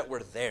those that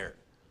were there.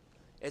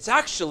 It's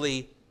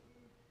actually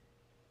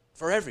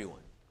for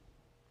everyone,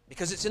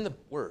 because it's in the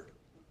Word,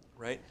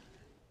 right?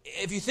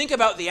 If you think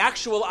about the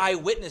actual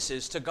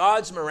eyewitnesses to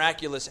God's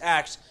miraculous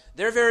acts,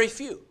 they're very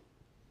few.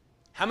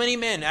 How many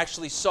men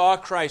actually saw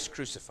Christ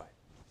crucified?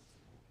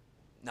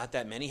 Not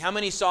that many. How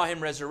many saw him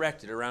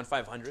resurrected? Around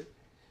 500.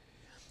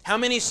 How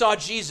many saw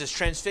Jesus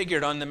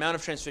transfigured on the Mount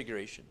of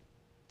Transfiguration?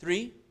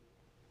 3,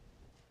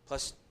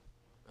 plus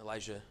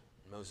Elijah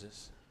and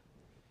Moses.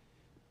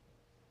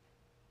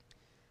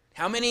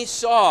 How many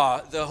saw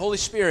the Holy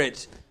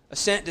Spirit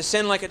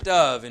descend like a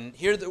dove and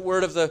hear the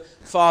word of the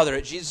Father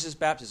at Jesus'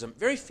 baptism?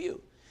 Very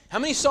few. How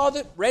many saw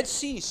the Red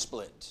Sea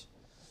split?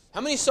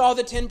 How many saw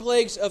the 10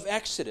 plagues of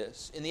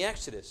Exodus, in the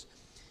Exodus?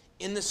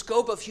 In the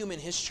scope of human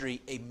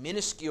history, a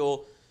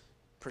minuscule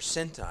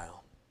percentile.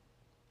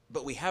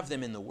 But we have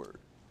them in the Word,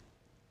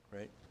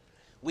 right?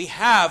 We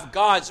have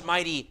God's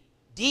mighty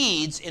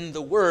deeds in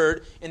the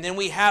Word, and then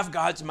we have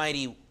God's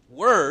mighty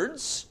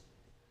words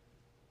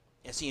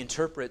as he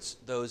interprets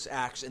those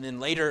acts. And then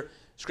later,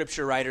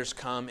 Scripture writers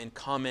come and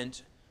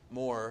comment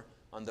more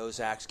on those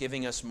acts,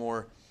 giving us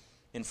more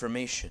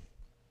information.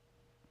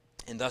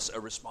 And thus a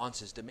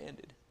response is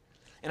demanded.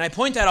 And I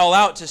point that all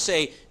out to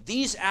say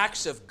these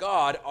acts of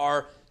God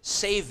are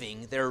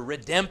saving, they're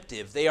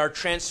redemptive, they are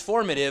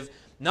transformative,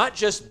 not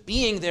just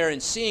being there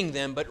and seeing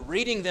them, but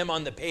reading them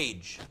on the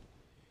page.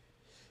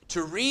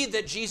 To read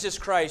that Jesus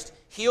Christ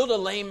healed a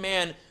lame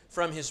man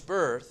from his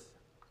birth,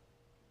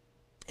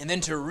 and then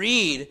to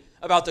read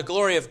about the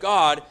glory of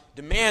God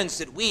demands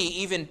that we,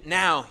 even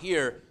now,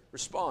 here,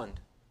 respond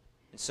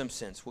in some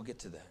sense. We'll get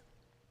to that.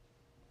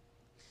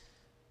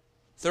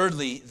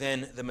 Thirdly,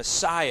 then, the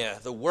Messiah,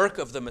 the work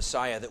of the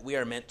Messiah that we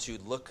are meant to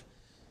look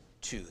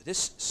to.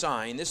 This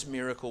sign, this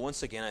miracle,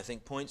 once again, I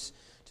think points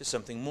to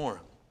something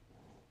more.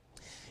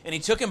 And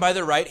he took him by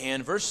the right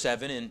hand, verse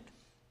 7, and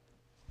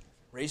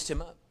raised him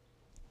up.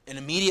 And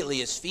immediately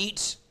his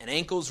feet and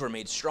ankles were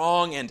made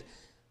strong, and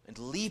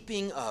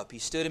leaping up, he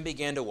stood and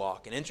began to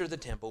walk, and entered the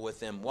temple with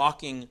them,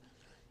 walking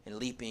and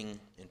leaping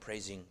and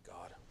praising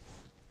God.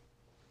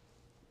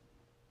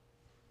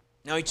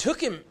 Now he took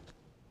him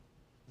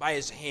by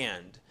his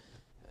hand.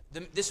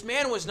 This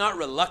man was not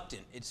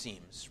reluctant, it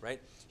seems, right?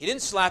 He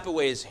didn't slap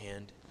away his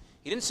hand.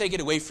 He didn't say,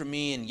 "Get away from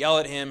me," and yell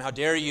at him, "How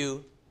dare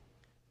you?"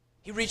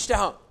 He reached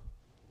out.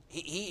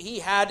 He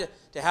had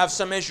to have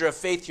some measure of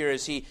faith here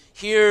as he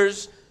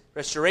hears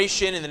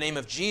restoration in the name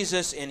of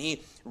Jesus, and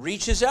he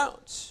reaches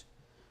out.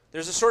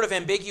 There's a sort of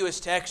ambiguous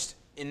text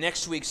in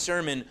next week's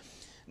sermon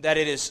that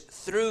it is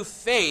through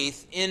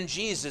faith in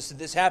Jesus that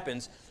this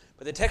happens,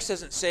 but the text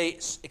doesn't say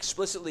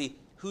explicitly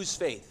whose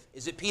faith.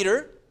 Is it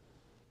Peter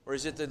or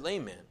is it the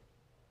lame man?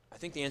 I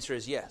think the answer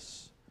is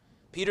yes.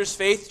 Peter's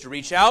faith to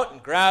reach out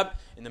and grab,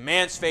 and the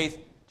man's faith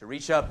to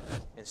reach up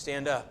and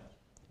stand up.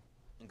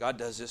 And God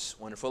does this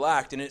wonderful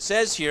act. And it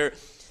says here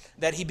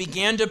that he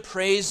began to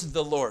praise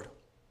the Lord.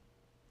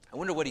 I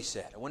wonder what he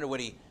said. I wonder what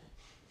he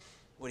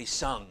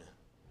sung.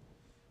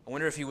 I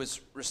wonder if he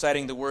was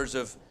reciting the words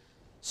of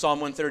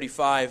Psalm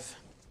 135.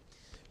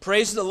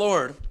 Praise the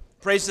Lord.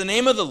 Praise the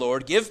name of the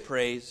Lord. Give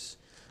praise,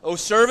 O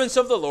servants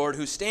of the Lord,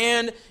 who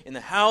stand in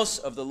the house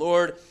of the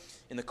Lord,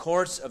 in the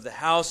courts of the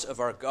house of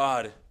our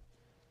God.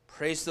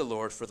 Praise the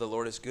Lord, for the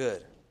Lord is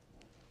good.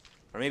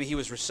 Or maybe he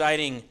was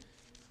reciting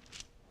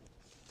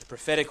the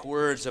prophetic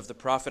words of the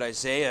prophet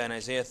Isaiah in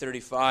Isaiah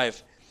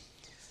 35.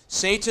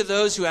 Say to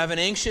those who have an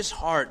anxious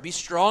heart, be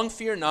strong,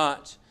 fear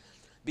not.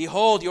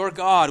 Behold, your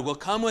God will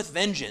come with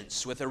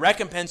vengeance, with the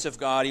recompense of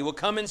God. He will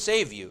come and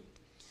save you.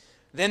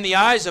 Then the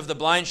eyes of the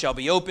blind shall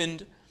be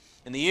opened,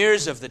 and the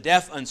ears of the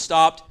deaf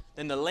unstopped.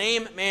 Then the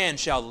lame man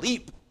shall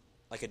leap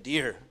like a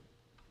deer,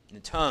 and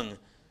the tongue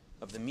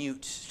of the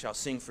mute shall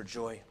sing for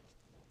joy.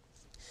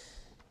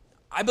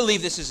 I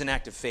believe this is an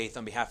act of faith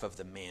on behalf of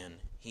the man.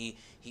 He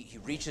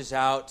reaches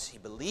out, he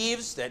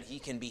believes that he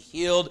can be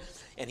healed,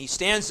 and he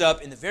stands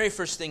up, and the very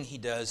first thing he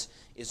does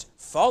is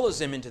follows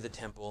them into the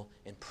temple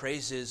and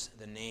praises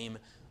the name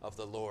of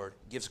the Lord,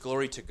 gives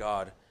glory to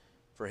God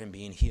for him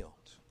being healed.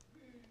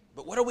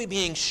 But what are we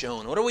being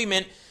shown? What are we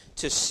meant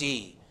to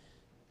see?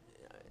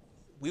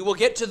 We will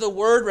get to the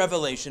word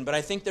revelation, but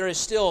I think there is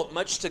still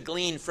much to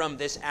glean from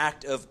this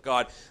act of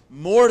God.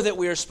 More that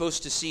we are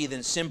supposed to see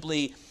than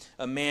simply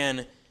a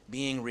man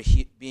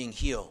being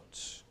healed.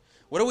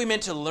 What are we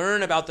meant to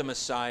learn about the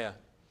Messiah?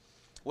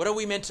 What are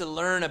we meant to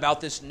learn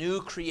about this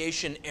new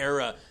creation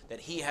era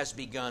that he has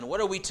begun? What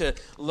are we to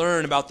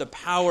learn about the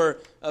power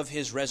of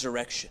his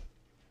resurrection?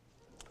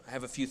 I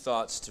have a few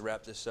thoughts to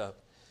wrap this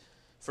up.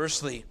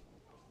 Firstly,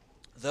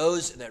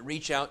 those that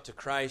reach out to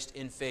Christ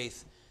in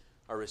faith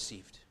are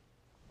received.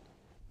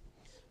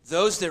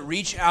 Those that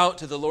reach out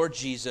to the Lord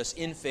Jesus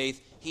in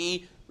faith,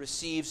 he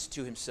receives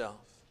to himself.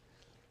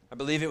 I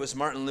believe it was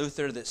Martin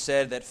Luther that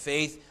said that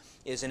faith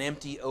is an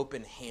empty,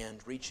 open hand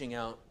reaching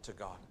out to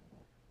God,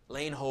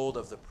 laying hold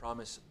of the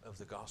promise of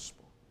the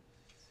gospel.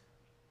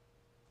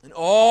 And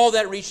all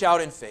that reach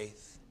out in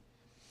faith,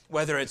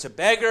 whether it's a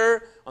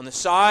beggar on the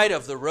side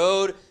of the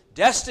road,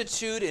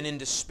 destitute and in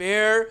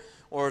despair,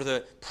 or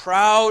the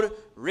proud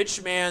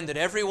rich man that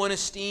everyone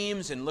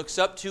esteems and looks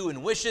up to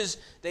and wishes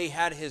they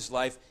had his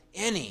life,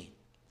 any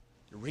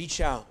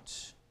reach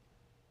out,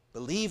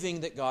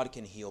 believing that God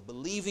can heal,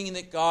 believing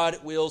that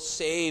God will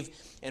save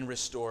and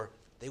restore,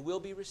 they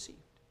will be received.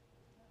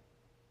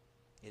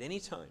 At any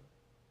time,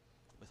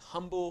 with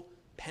humble,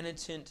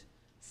 penitent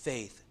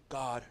faith,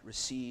 God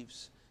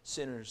receives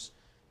sinners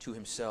to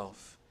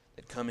himself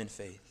that come in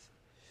faith.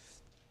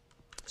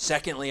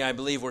 Secondly, I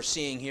believe we're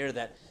seeing here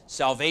that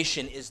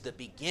salvation is the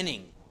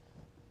beginning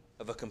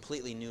of a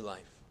completely new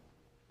life.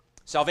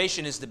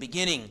 Salvation is the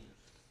beginning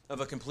of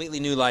a completely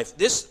new life.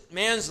 This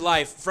man's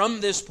life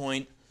from this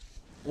point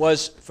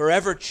was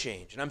forever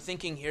changed. And I'm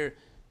thinking here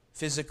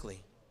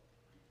physically.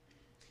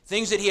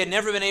 Things that he had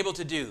never been able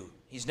to do,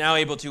 he's now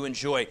able to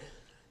enjoy.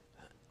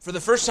 For the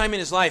first time in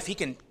his life, he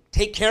can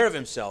take care of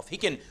himself. He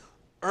can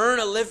earn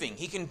a living.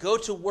 He can go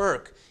to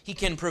work. He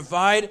can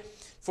provide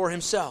for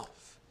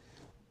himself.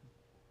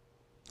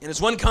 And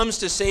as one comes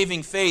to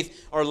saving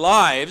faith, our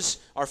lives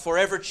are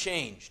forever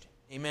changed.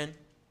 Amen?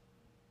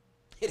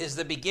 It is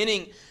the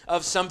beginning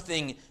of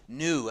something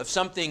new, of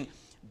something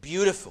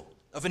beautiful,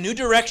 of a new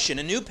direction,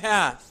 a new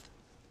path,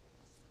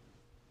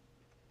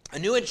 a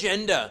new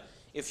agenda,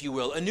 if you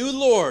will, a new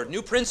Lord,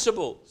 new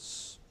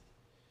principles,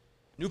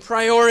 new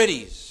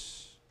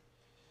priorities.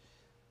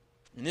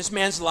 In this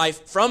man's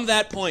life, from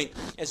that point,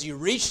 as he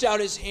reached out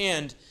his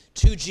hand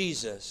to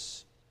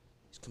Jesus,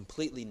 is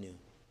completely new.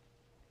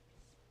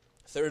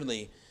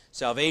 Thirdly,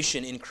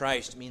 salvation in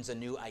Christ means a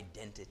new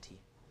identity.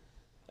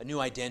 A new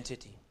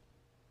identity.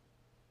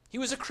 He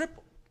was a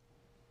cripple.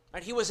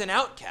 Right? He was an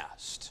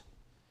outcast.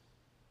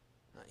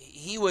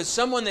 he was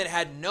someone that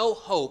had no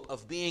hope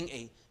of being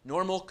a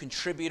normal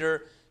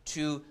contributor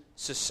to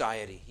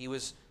society. He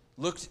was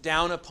looked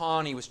down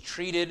upon. He was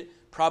treated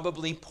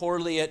probably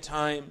poorly at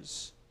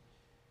times.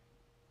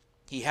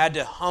 He had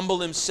to humble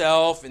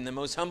himself in the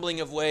most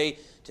humbling of way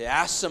to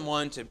ask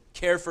someone to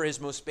care for his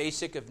most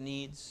basic of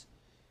needs.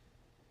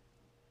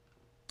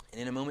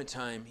 And in a moment in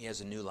time, he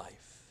has a new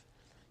life.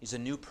 He's a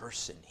new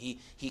person.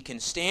 He can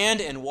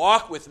stand and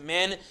walk with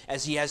men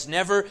as he has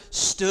never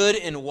stood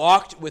and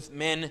walked with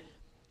men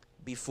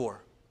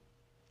before.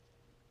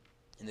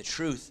 And the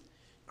truth,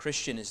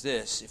 Christian, is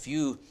this: if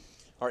you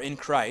are in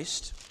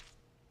Christ,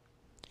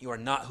 you are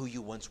not who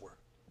you once were.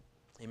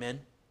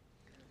 Amen?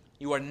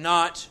 You are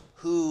not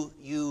who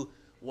you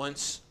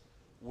once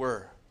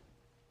were.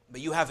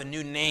 But you have a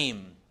new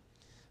name,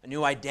 a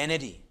new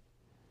identity.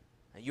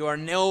 You are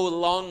no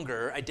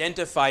longer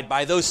identified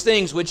by those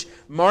things which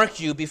marked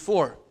you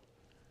before.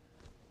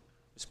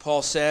 As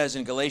Paul says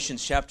in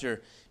Galatians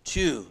chapter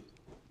 2,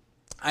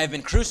 I have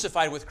been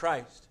crucified with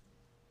Christ.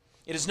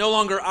 It is no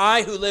longer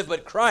I who live,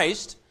 but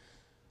Christ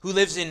who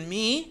lives in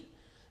me.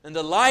 And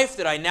the life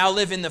that I now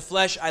live in the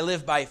flesh, I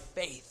live by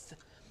faith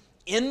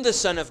in the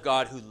Son of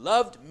God who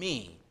loved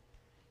me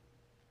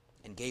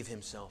and gave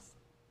himself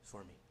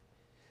for me.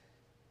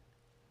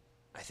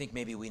 I think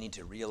maybe we need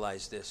to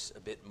realize this a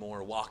bit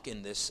more, walk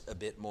in this a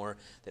bit more,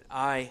 that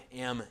I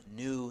am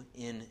new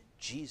in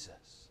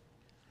Jesus.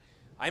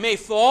 I may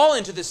fall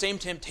into the same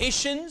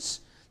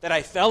temptations that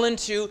I fell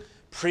into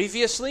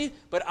previously,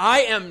 but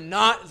I am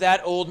not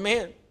that old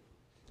man.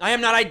 I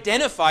am not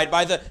identified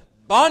by the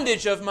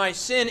bondage of my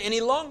sin any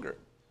longer.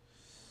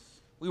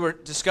 We were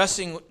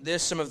discussing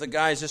this, some of the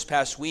guys, this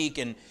past week,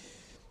 and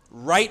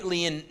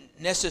rightly and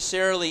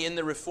necessarily in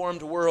the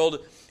Reformed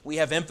world, we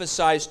have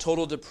emphasized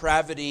total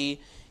depravity,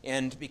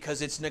 and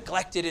because it's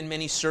neglected in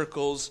many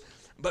circles,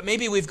 but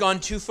maybe we've gone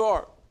too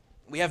far.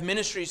 We have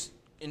ministries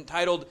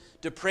entitled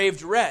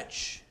Depraved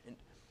Wretch.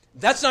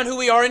 That's not who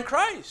we are in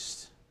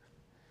Christ.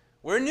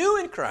 We're new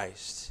in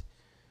Christ.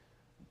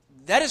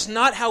 That is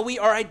not how we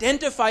are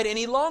identified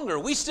any longer.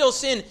 We still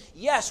sin.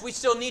 Yes, we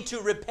still need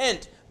to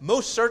repent,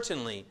 most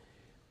certainly.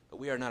 But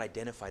we are not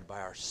identified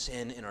by our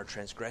sin and our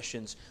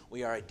transgressions.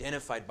 We are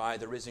identified by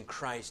the risen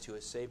Christ who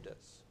has saved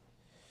us.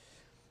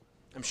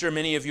 I'm sure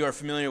many of you are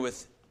familiar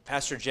with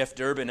Pastor Jeff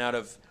Durbin out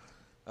of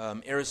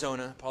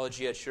Arizona,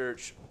 Apologia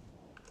Church.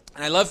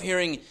 And I love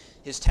hearing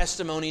his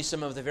testimony,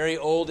 some of the very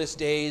oldest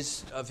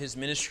days of his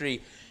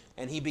ministry.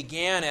 And he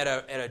began at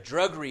a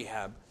drug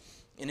rehab.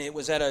 And it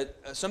was at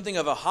something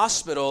of a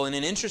hospital in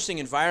an interesting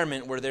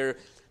environment where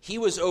he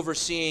was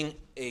overseeing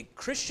a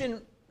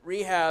Christian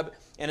rehab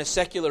and a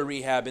secular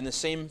rehab in the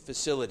same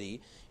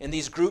facility. And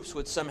these groups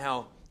would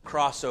somehow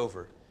cross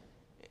over.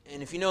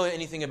 And if you know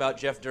anything about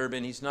Jeff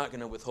Durbin, he's not going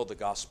to withhold the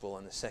gospel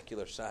on the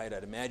secular side,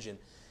 I'd imagine.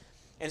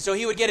 And so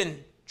he would get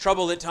in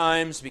trouble at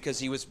times because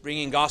he was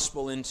bringing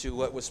gospel into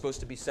what was supposed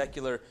to be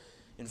secular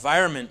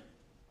environment.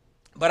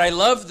 But I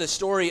love the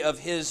story of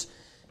his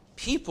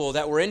people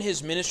that were in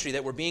his ministry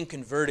that were being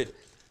converted.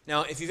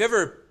 Now, if you've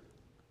ever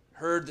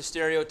heard the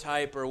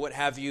stereotype or what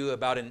have you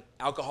about an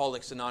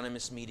Alcoholics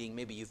Anonymous meeting,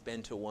 maybe you've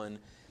been to one,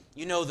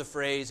 you know the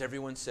phrase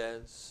everyone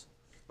says,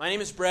 "My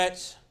name is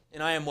Brett,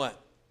 and I am what?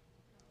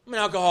 I'm an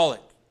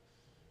alcoholic,"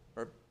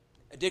 or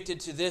addicted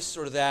to this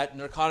or that,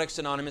 Narcotics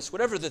Anonymous,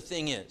 whatever the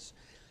thing is.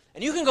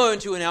 And you can go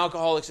into an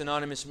Alcoholics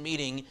Anonymous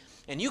meeting,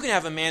 and you can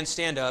have a man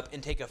stand up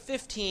and take a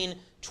 15,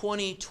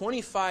 20,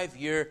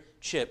 25-year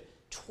chip,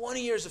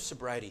 20 years of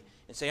sobriety,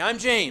 and say, "I'm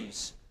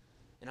James,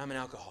 and I'm an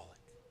alcoholic."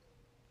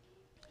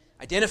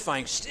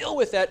 Identifying still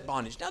with that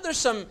bondage. Now there's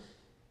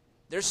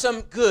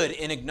some good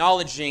in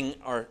acknowledging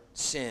our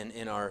sin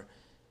and our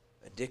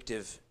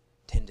addictive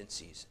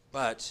tendencies,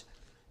 but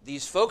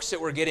these folks that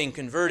were getting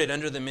converted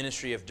under the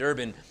ministry of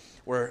Durbin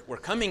were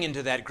coming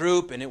into that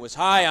group, and it was,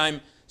 "Hi,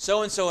 I'm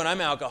so-and-so, and I'm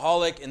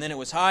alcoholic," and then it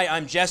was, "Hi,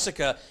 I'm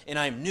Jessica, and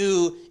I'm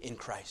new in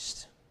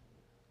Christ.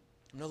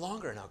 I'm no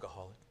longer an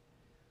alcoholic.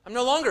 I'm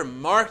no longer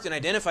marked and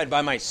identified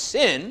by my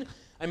sin.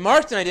 I'm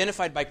marked and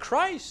identified by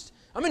Christ.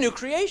 I'm a new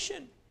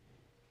creation."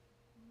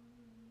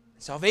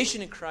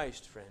 Salvation in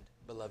Christ, friend,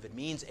 beloved,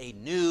 means a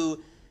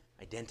new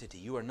identity.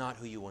 You are not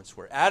who you once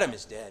were. Adam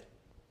is dead.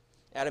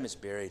 Adam is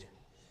buried.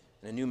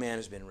 And a new man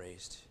has been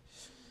raised.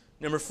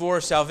 Number 4,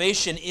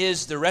 salvation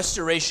is the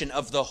restoration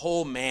of the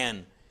whole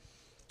man.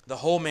 The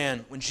whole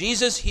man. When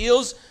Jesus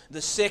heals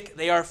the sick,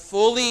 they are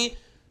fully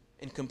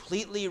and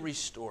completely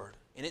restored.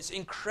 And it's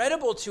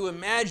incredible to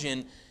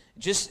imagine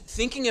just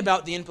thinking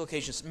about the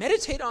implications.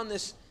 Meditate on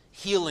this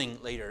healing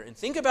later and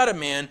think about a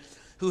man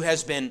who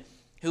has been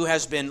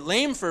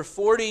lame for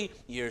 40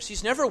 years.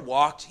 He's never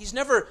walked. He's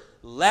never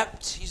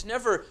leapt. He's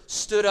never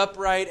stood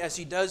upright as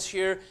he does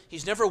here.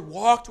 He's never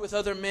walked with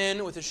other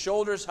men with his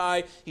shoulders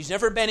high. He's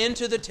never been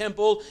into the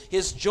temple.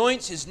 His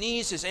joints, his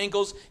knees, his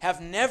ankles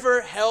have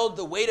never held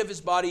the weight of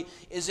his body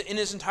in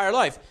his entire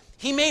life.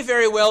 He may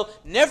very well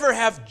never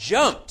have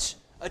jumped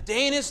a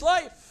day in his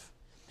life.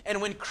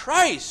 And when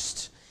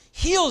Christ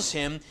heals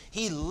him,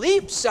 he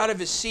leaps out of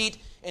his seat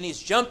and he's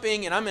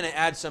jumping, and I'm going to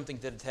add something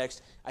to the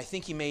text. I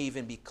think he may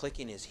even be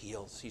clicking his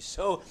heels. He's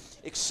so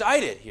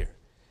excited here.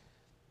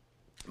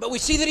 But we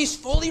see that he's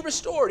fully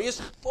restored. He is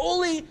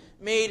fully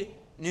made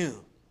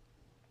new.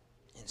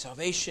 And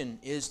salvation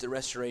is the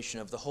restoration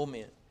of the whole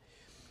man.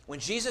 When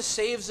Jesus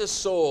saves a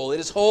soul, it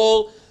is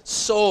whole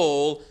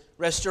soul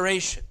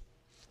restoration.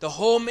 The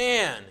whole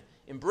man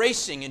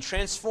embracing and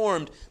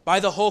transformed by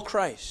the whole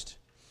Christ.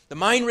 The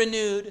mind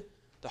renewed,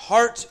 the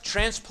heart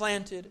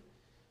transplanted,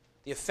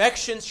 the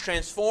affections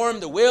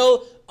transformed, the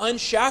will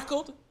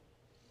unshackled,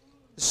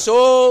 the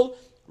soul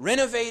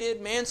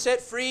renovated, man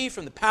set free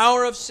from the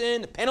power of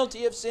sin, the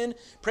penalty of sin.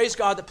 Praise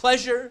God, the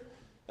pleasure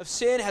of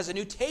sin has a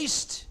new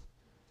taste.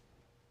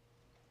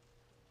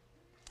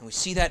 And we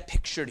see that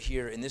pictured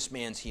here in this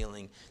man's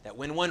healing, that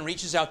when one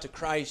reaches out to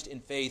Christ in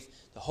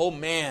faith, the whole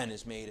man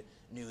is made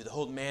new, the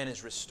whole man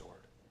is restored.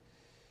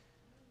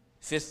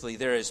 Fifthly,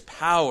 there is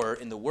power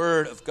in the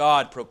Word of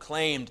God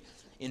proclaimed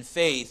in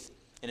faith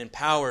and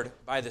empowered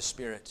by the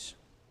Spirit.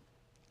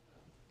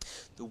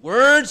 The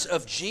words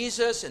of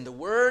Jesus and the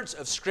words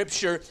of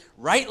Scripture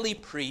rightly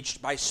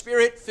preached by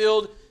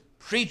Spirit-filled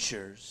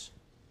preachers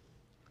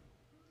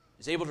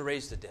is able to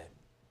raise the dead.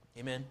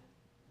 Amen?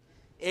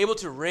 Able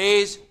to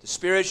raise the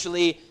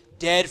spiritually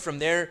dead from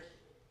their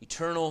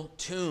eternal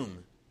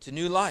tomb to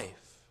new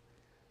life.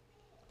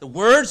 The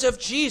words of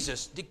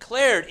Jesus,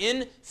 declared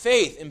in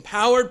faith,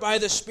 empowered by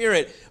the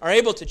Spirit, are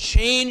able to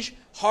change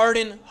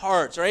hardened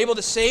hearts, are able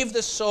to save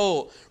the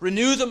soul,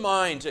 renew the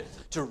mind,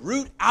 to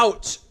root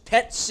out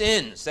pet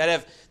sins that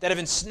have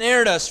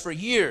ensnared us for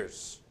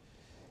years.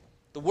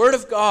 The Word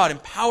of God,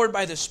 empowered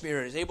by the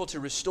Spirit, is able to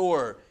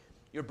restore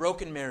your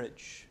broken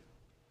marriage.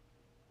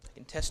 I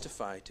can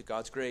testify to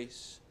God's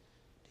grace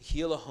to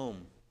heal a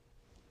home.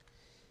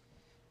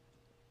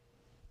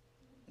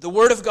 The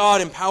Word of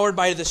God, empowered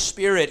by the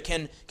Spirit,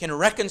 can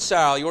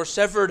reconcile your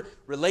severed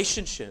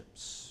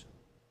relationships,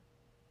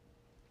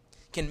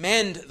 can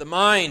mend the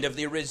mind of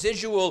the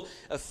residual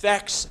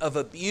effects of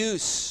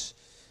abuse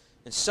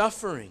and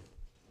suffering.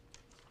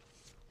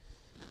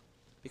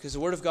 Because the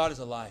Word of God is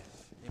alive.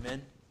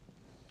 Amen?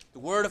 The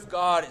Word of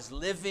God is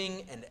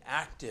living and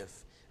active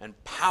and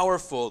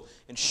powerful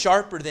and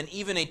sharper than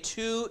even a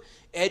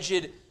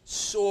two-edged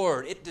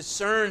sword. It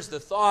discerns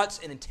the thoughts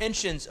and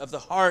intentions of the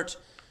heart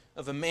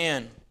of a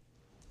man.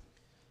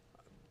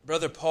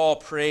 Brother Paul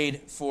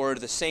prayed for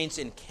the saints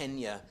in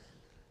Kenya.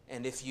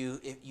 And if you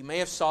may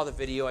have saw the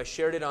video, I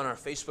shared it on our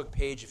Facebook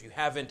page. If you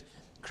haven't,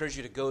 I encourage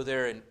you to go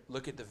there and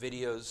look at the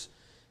videos.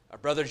 Our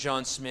brother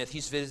John Smith,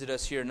 he's visited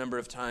us here a number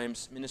of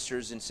times,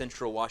 ministers in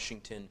central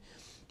Washington.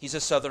 He's a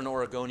Southern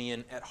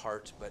Oregonian at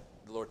heart, but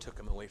the Lord took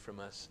him away from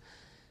us.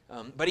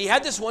 But he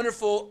had this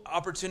wonderful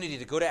opportunity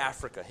to go to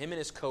Africa, him and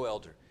his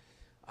co-elder.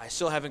 I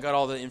still haven't got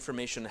all the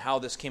information on how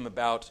this came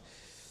about.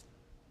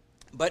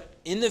 But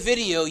in the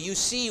video, you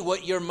see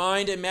what your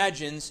mind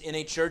imagines in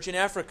a church in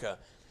Africa.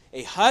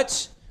 A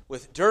hut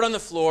with dirt on the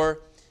floor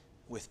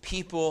with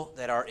people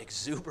that are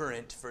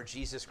exuberant for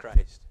Jesus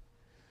Christ.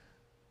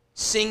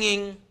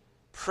 Singing,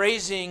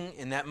 praising,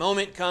 and that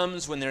moment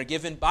comes when they're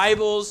given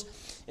Bibles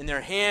in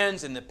their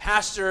hands and the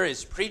pastor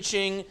is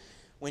preaching.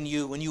 When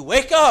you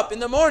wake up in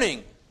the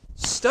morning,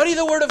 study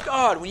the Word of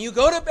God. When you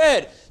go to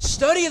bed,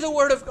 study the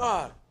Word of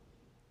God.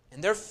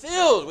 And they're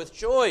filled with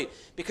joy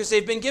because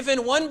they've been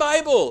given one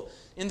Bible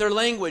in their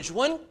language,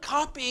 one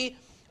copy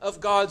of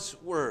God's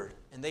Word.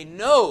 And they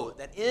know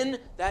that in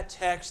that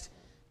text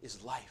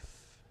is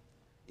life.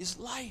 Is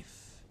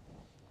life.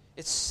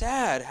 It's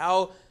sad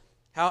how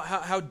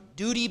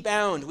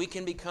duty-bound we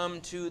can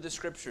become to the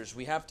Scriptures.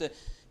 We have to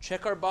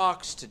check our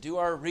box to do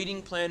our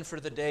reading plan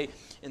for the day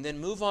and then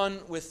move on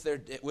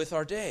with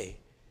our day.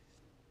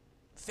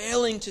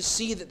 Failing to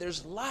see that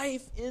there's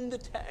life in the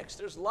text.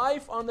 There's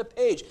life on the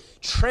page.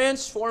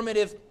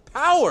 Transformative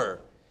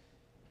power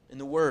in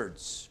the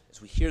words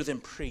as we hear them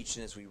preached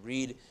and as we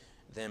read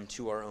them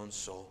to our own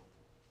soul.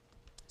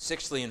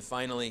 Sixthly and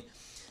finally,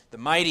 the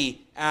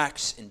mighty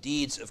acts and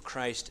deeds of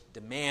Christ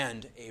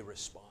demand a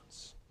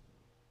response.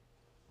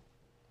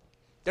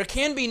 There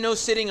can be no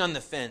sitting on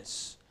the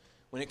fence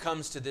when it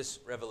comes to this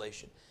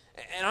revelation.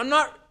 And I'm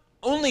not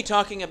only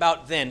talking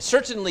about then,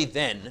 certainly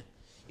then.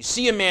 You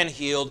see a man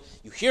healed,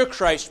 you hear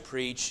Christ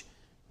preach,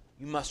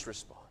 you must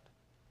respond.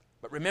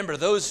 But remember,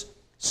 those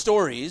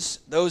stories,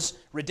 those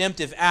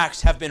redemptive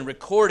acts have been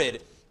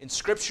recorded and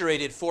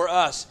scripturated for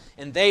us,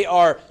 and they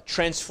are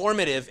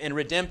transformative and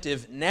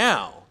redemptive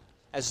now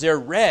as they're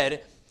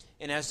read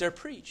and as they're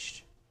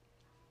preached.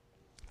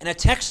 And a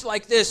text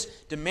like this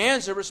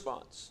demands a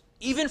response,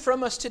 even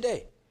from us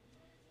today.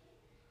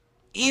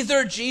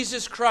 Either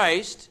Jesus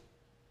Christ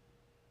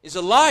is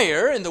a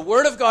liar and the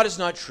Word of God is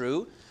not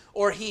true,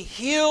 or he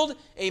healed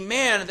a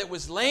man that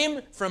was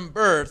lame from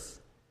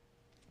birth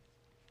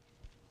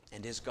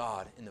and is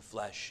God in the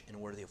flesh and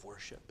worthy of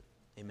worship.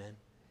 Amen.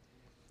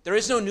 There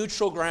is no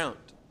neutral ground.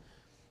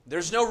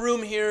 There's no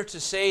room here to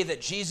say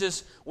that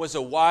Jesus was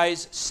a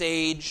wise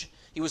sage.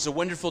 He was a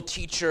wonderful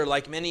teacher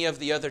like many of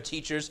the other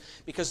teachers,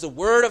 because the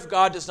Word of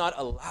God does not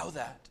allow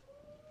that.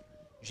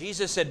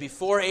 Jesus said,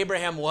 before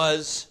Abraham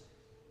was,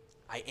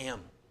 I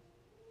am.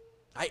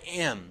 I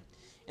am.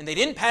 And they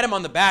didn't pat him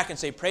on the back and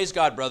say, "Praise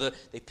God, brother."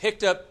 They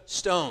picked up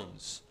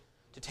stones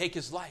to take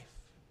his life.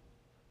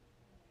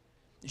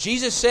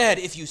 Jesus said,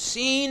 "If you've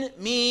seen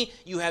me,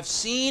 you have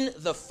seen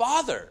the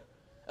Father."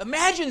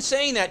 Imagine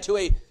saying that to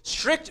a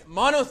strict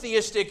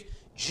monotheistic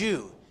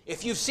Jew.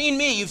 If you've seen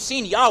me, you've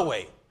seen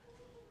Yahweh.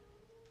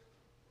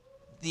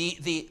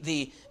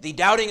 The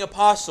doubting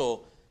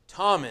apostle,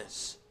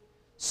 Thomas,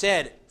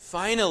 said,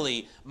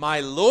 "Finally, my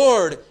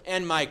Lord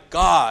and my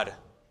God."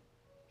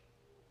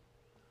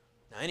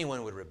 Now,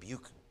 anyone would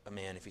rebuke a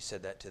man if he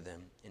said that to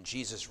them. And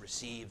Jesus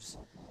receives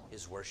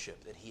his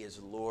worship, that he is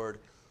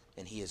Lord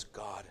and he is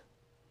God.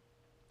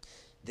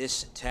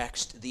 This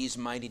text, these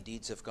mighty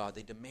deeds of God,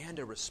 they demand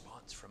a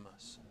response from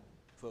us,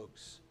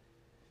 folks.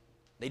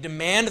 They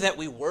demand that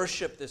we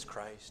worship this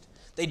Christ.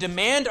 They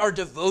demand our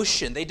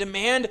devotion. They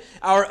demand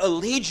our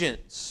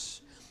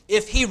allegiance.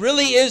 If he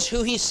really is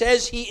who he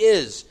says he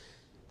is,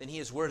 then he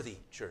is worthy,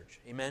 church.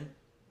 Amen?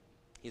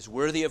 He is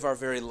worthy of our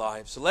very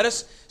lives. So let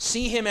us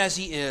see him as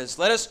he is.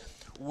 Let us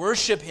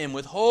worship him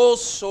with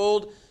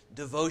whole-souled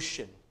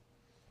devotion.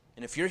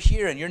 And if you're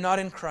here and you're not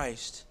in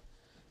Christ,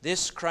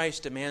 this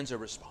Christ demands a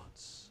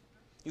response.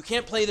 You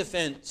can't play the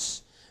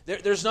fence.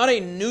 There's not a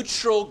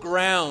neutral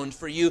ground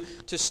for you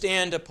to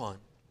stand upon.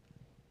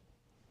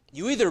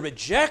 You either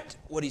reject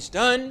what he's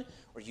done,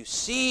 or you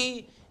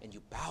see and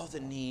you bow the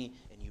knee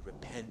and you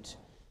repent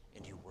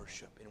and you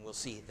worship. And we'll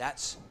see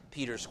that's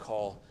Peter's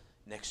call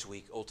next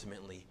week,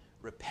 ultimately.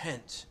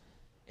 Repent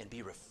and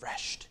be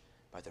refreshed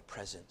by the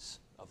presence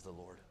of the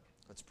Lord.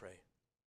 Let's pray.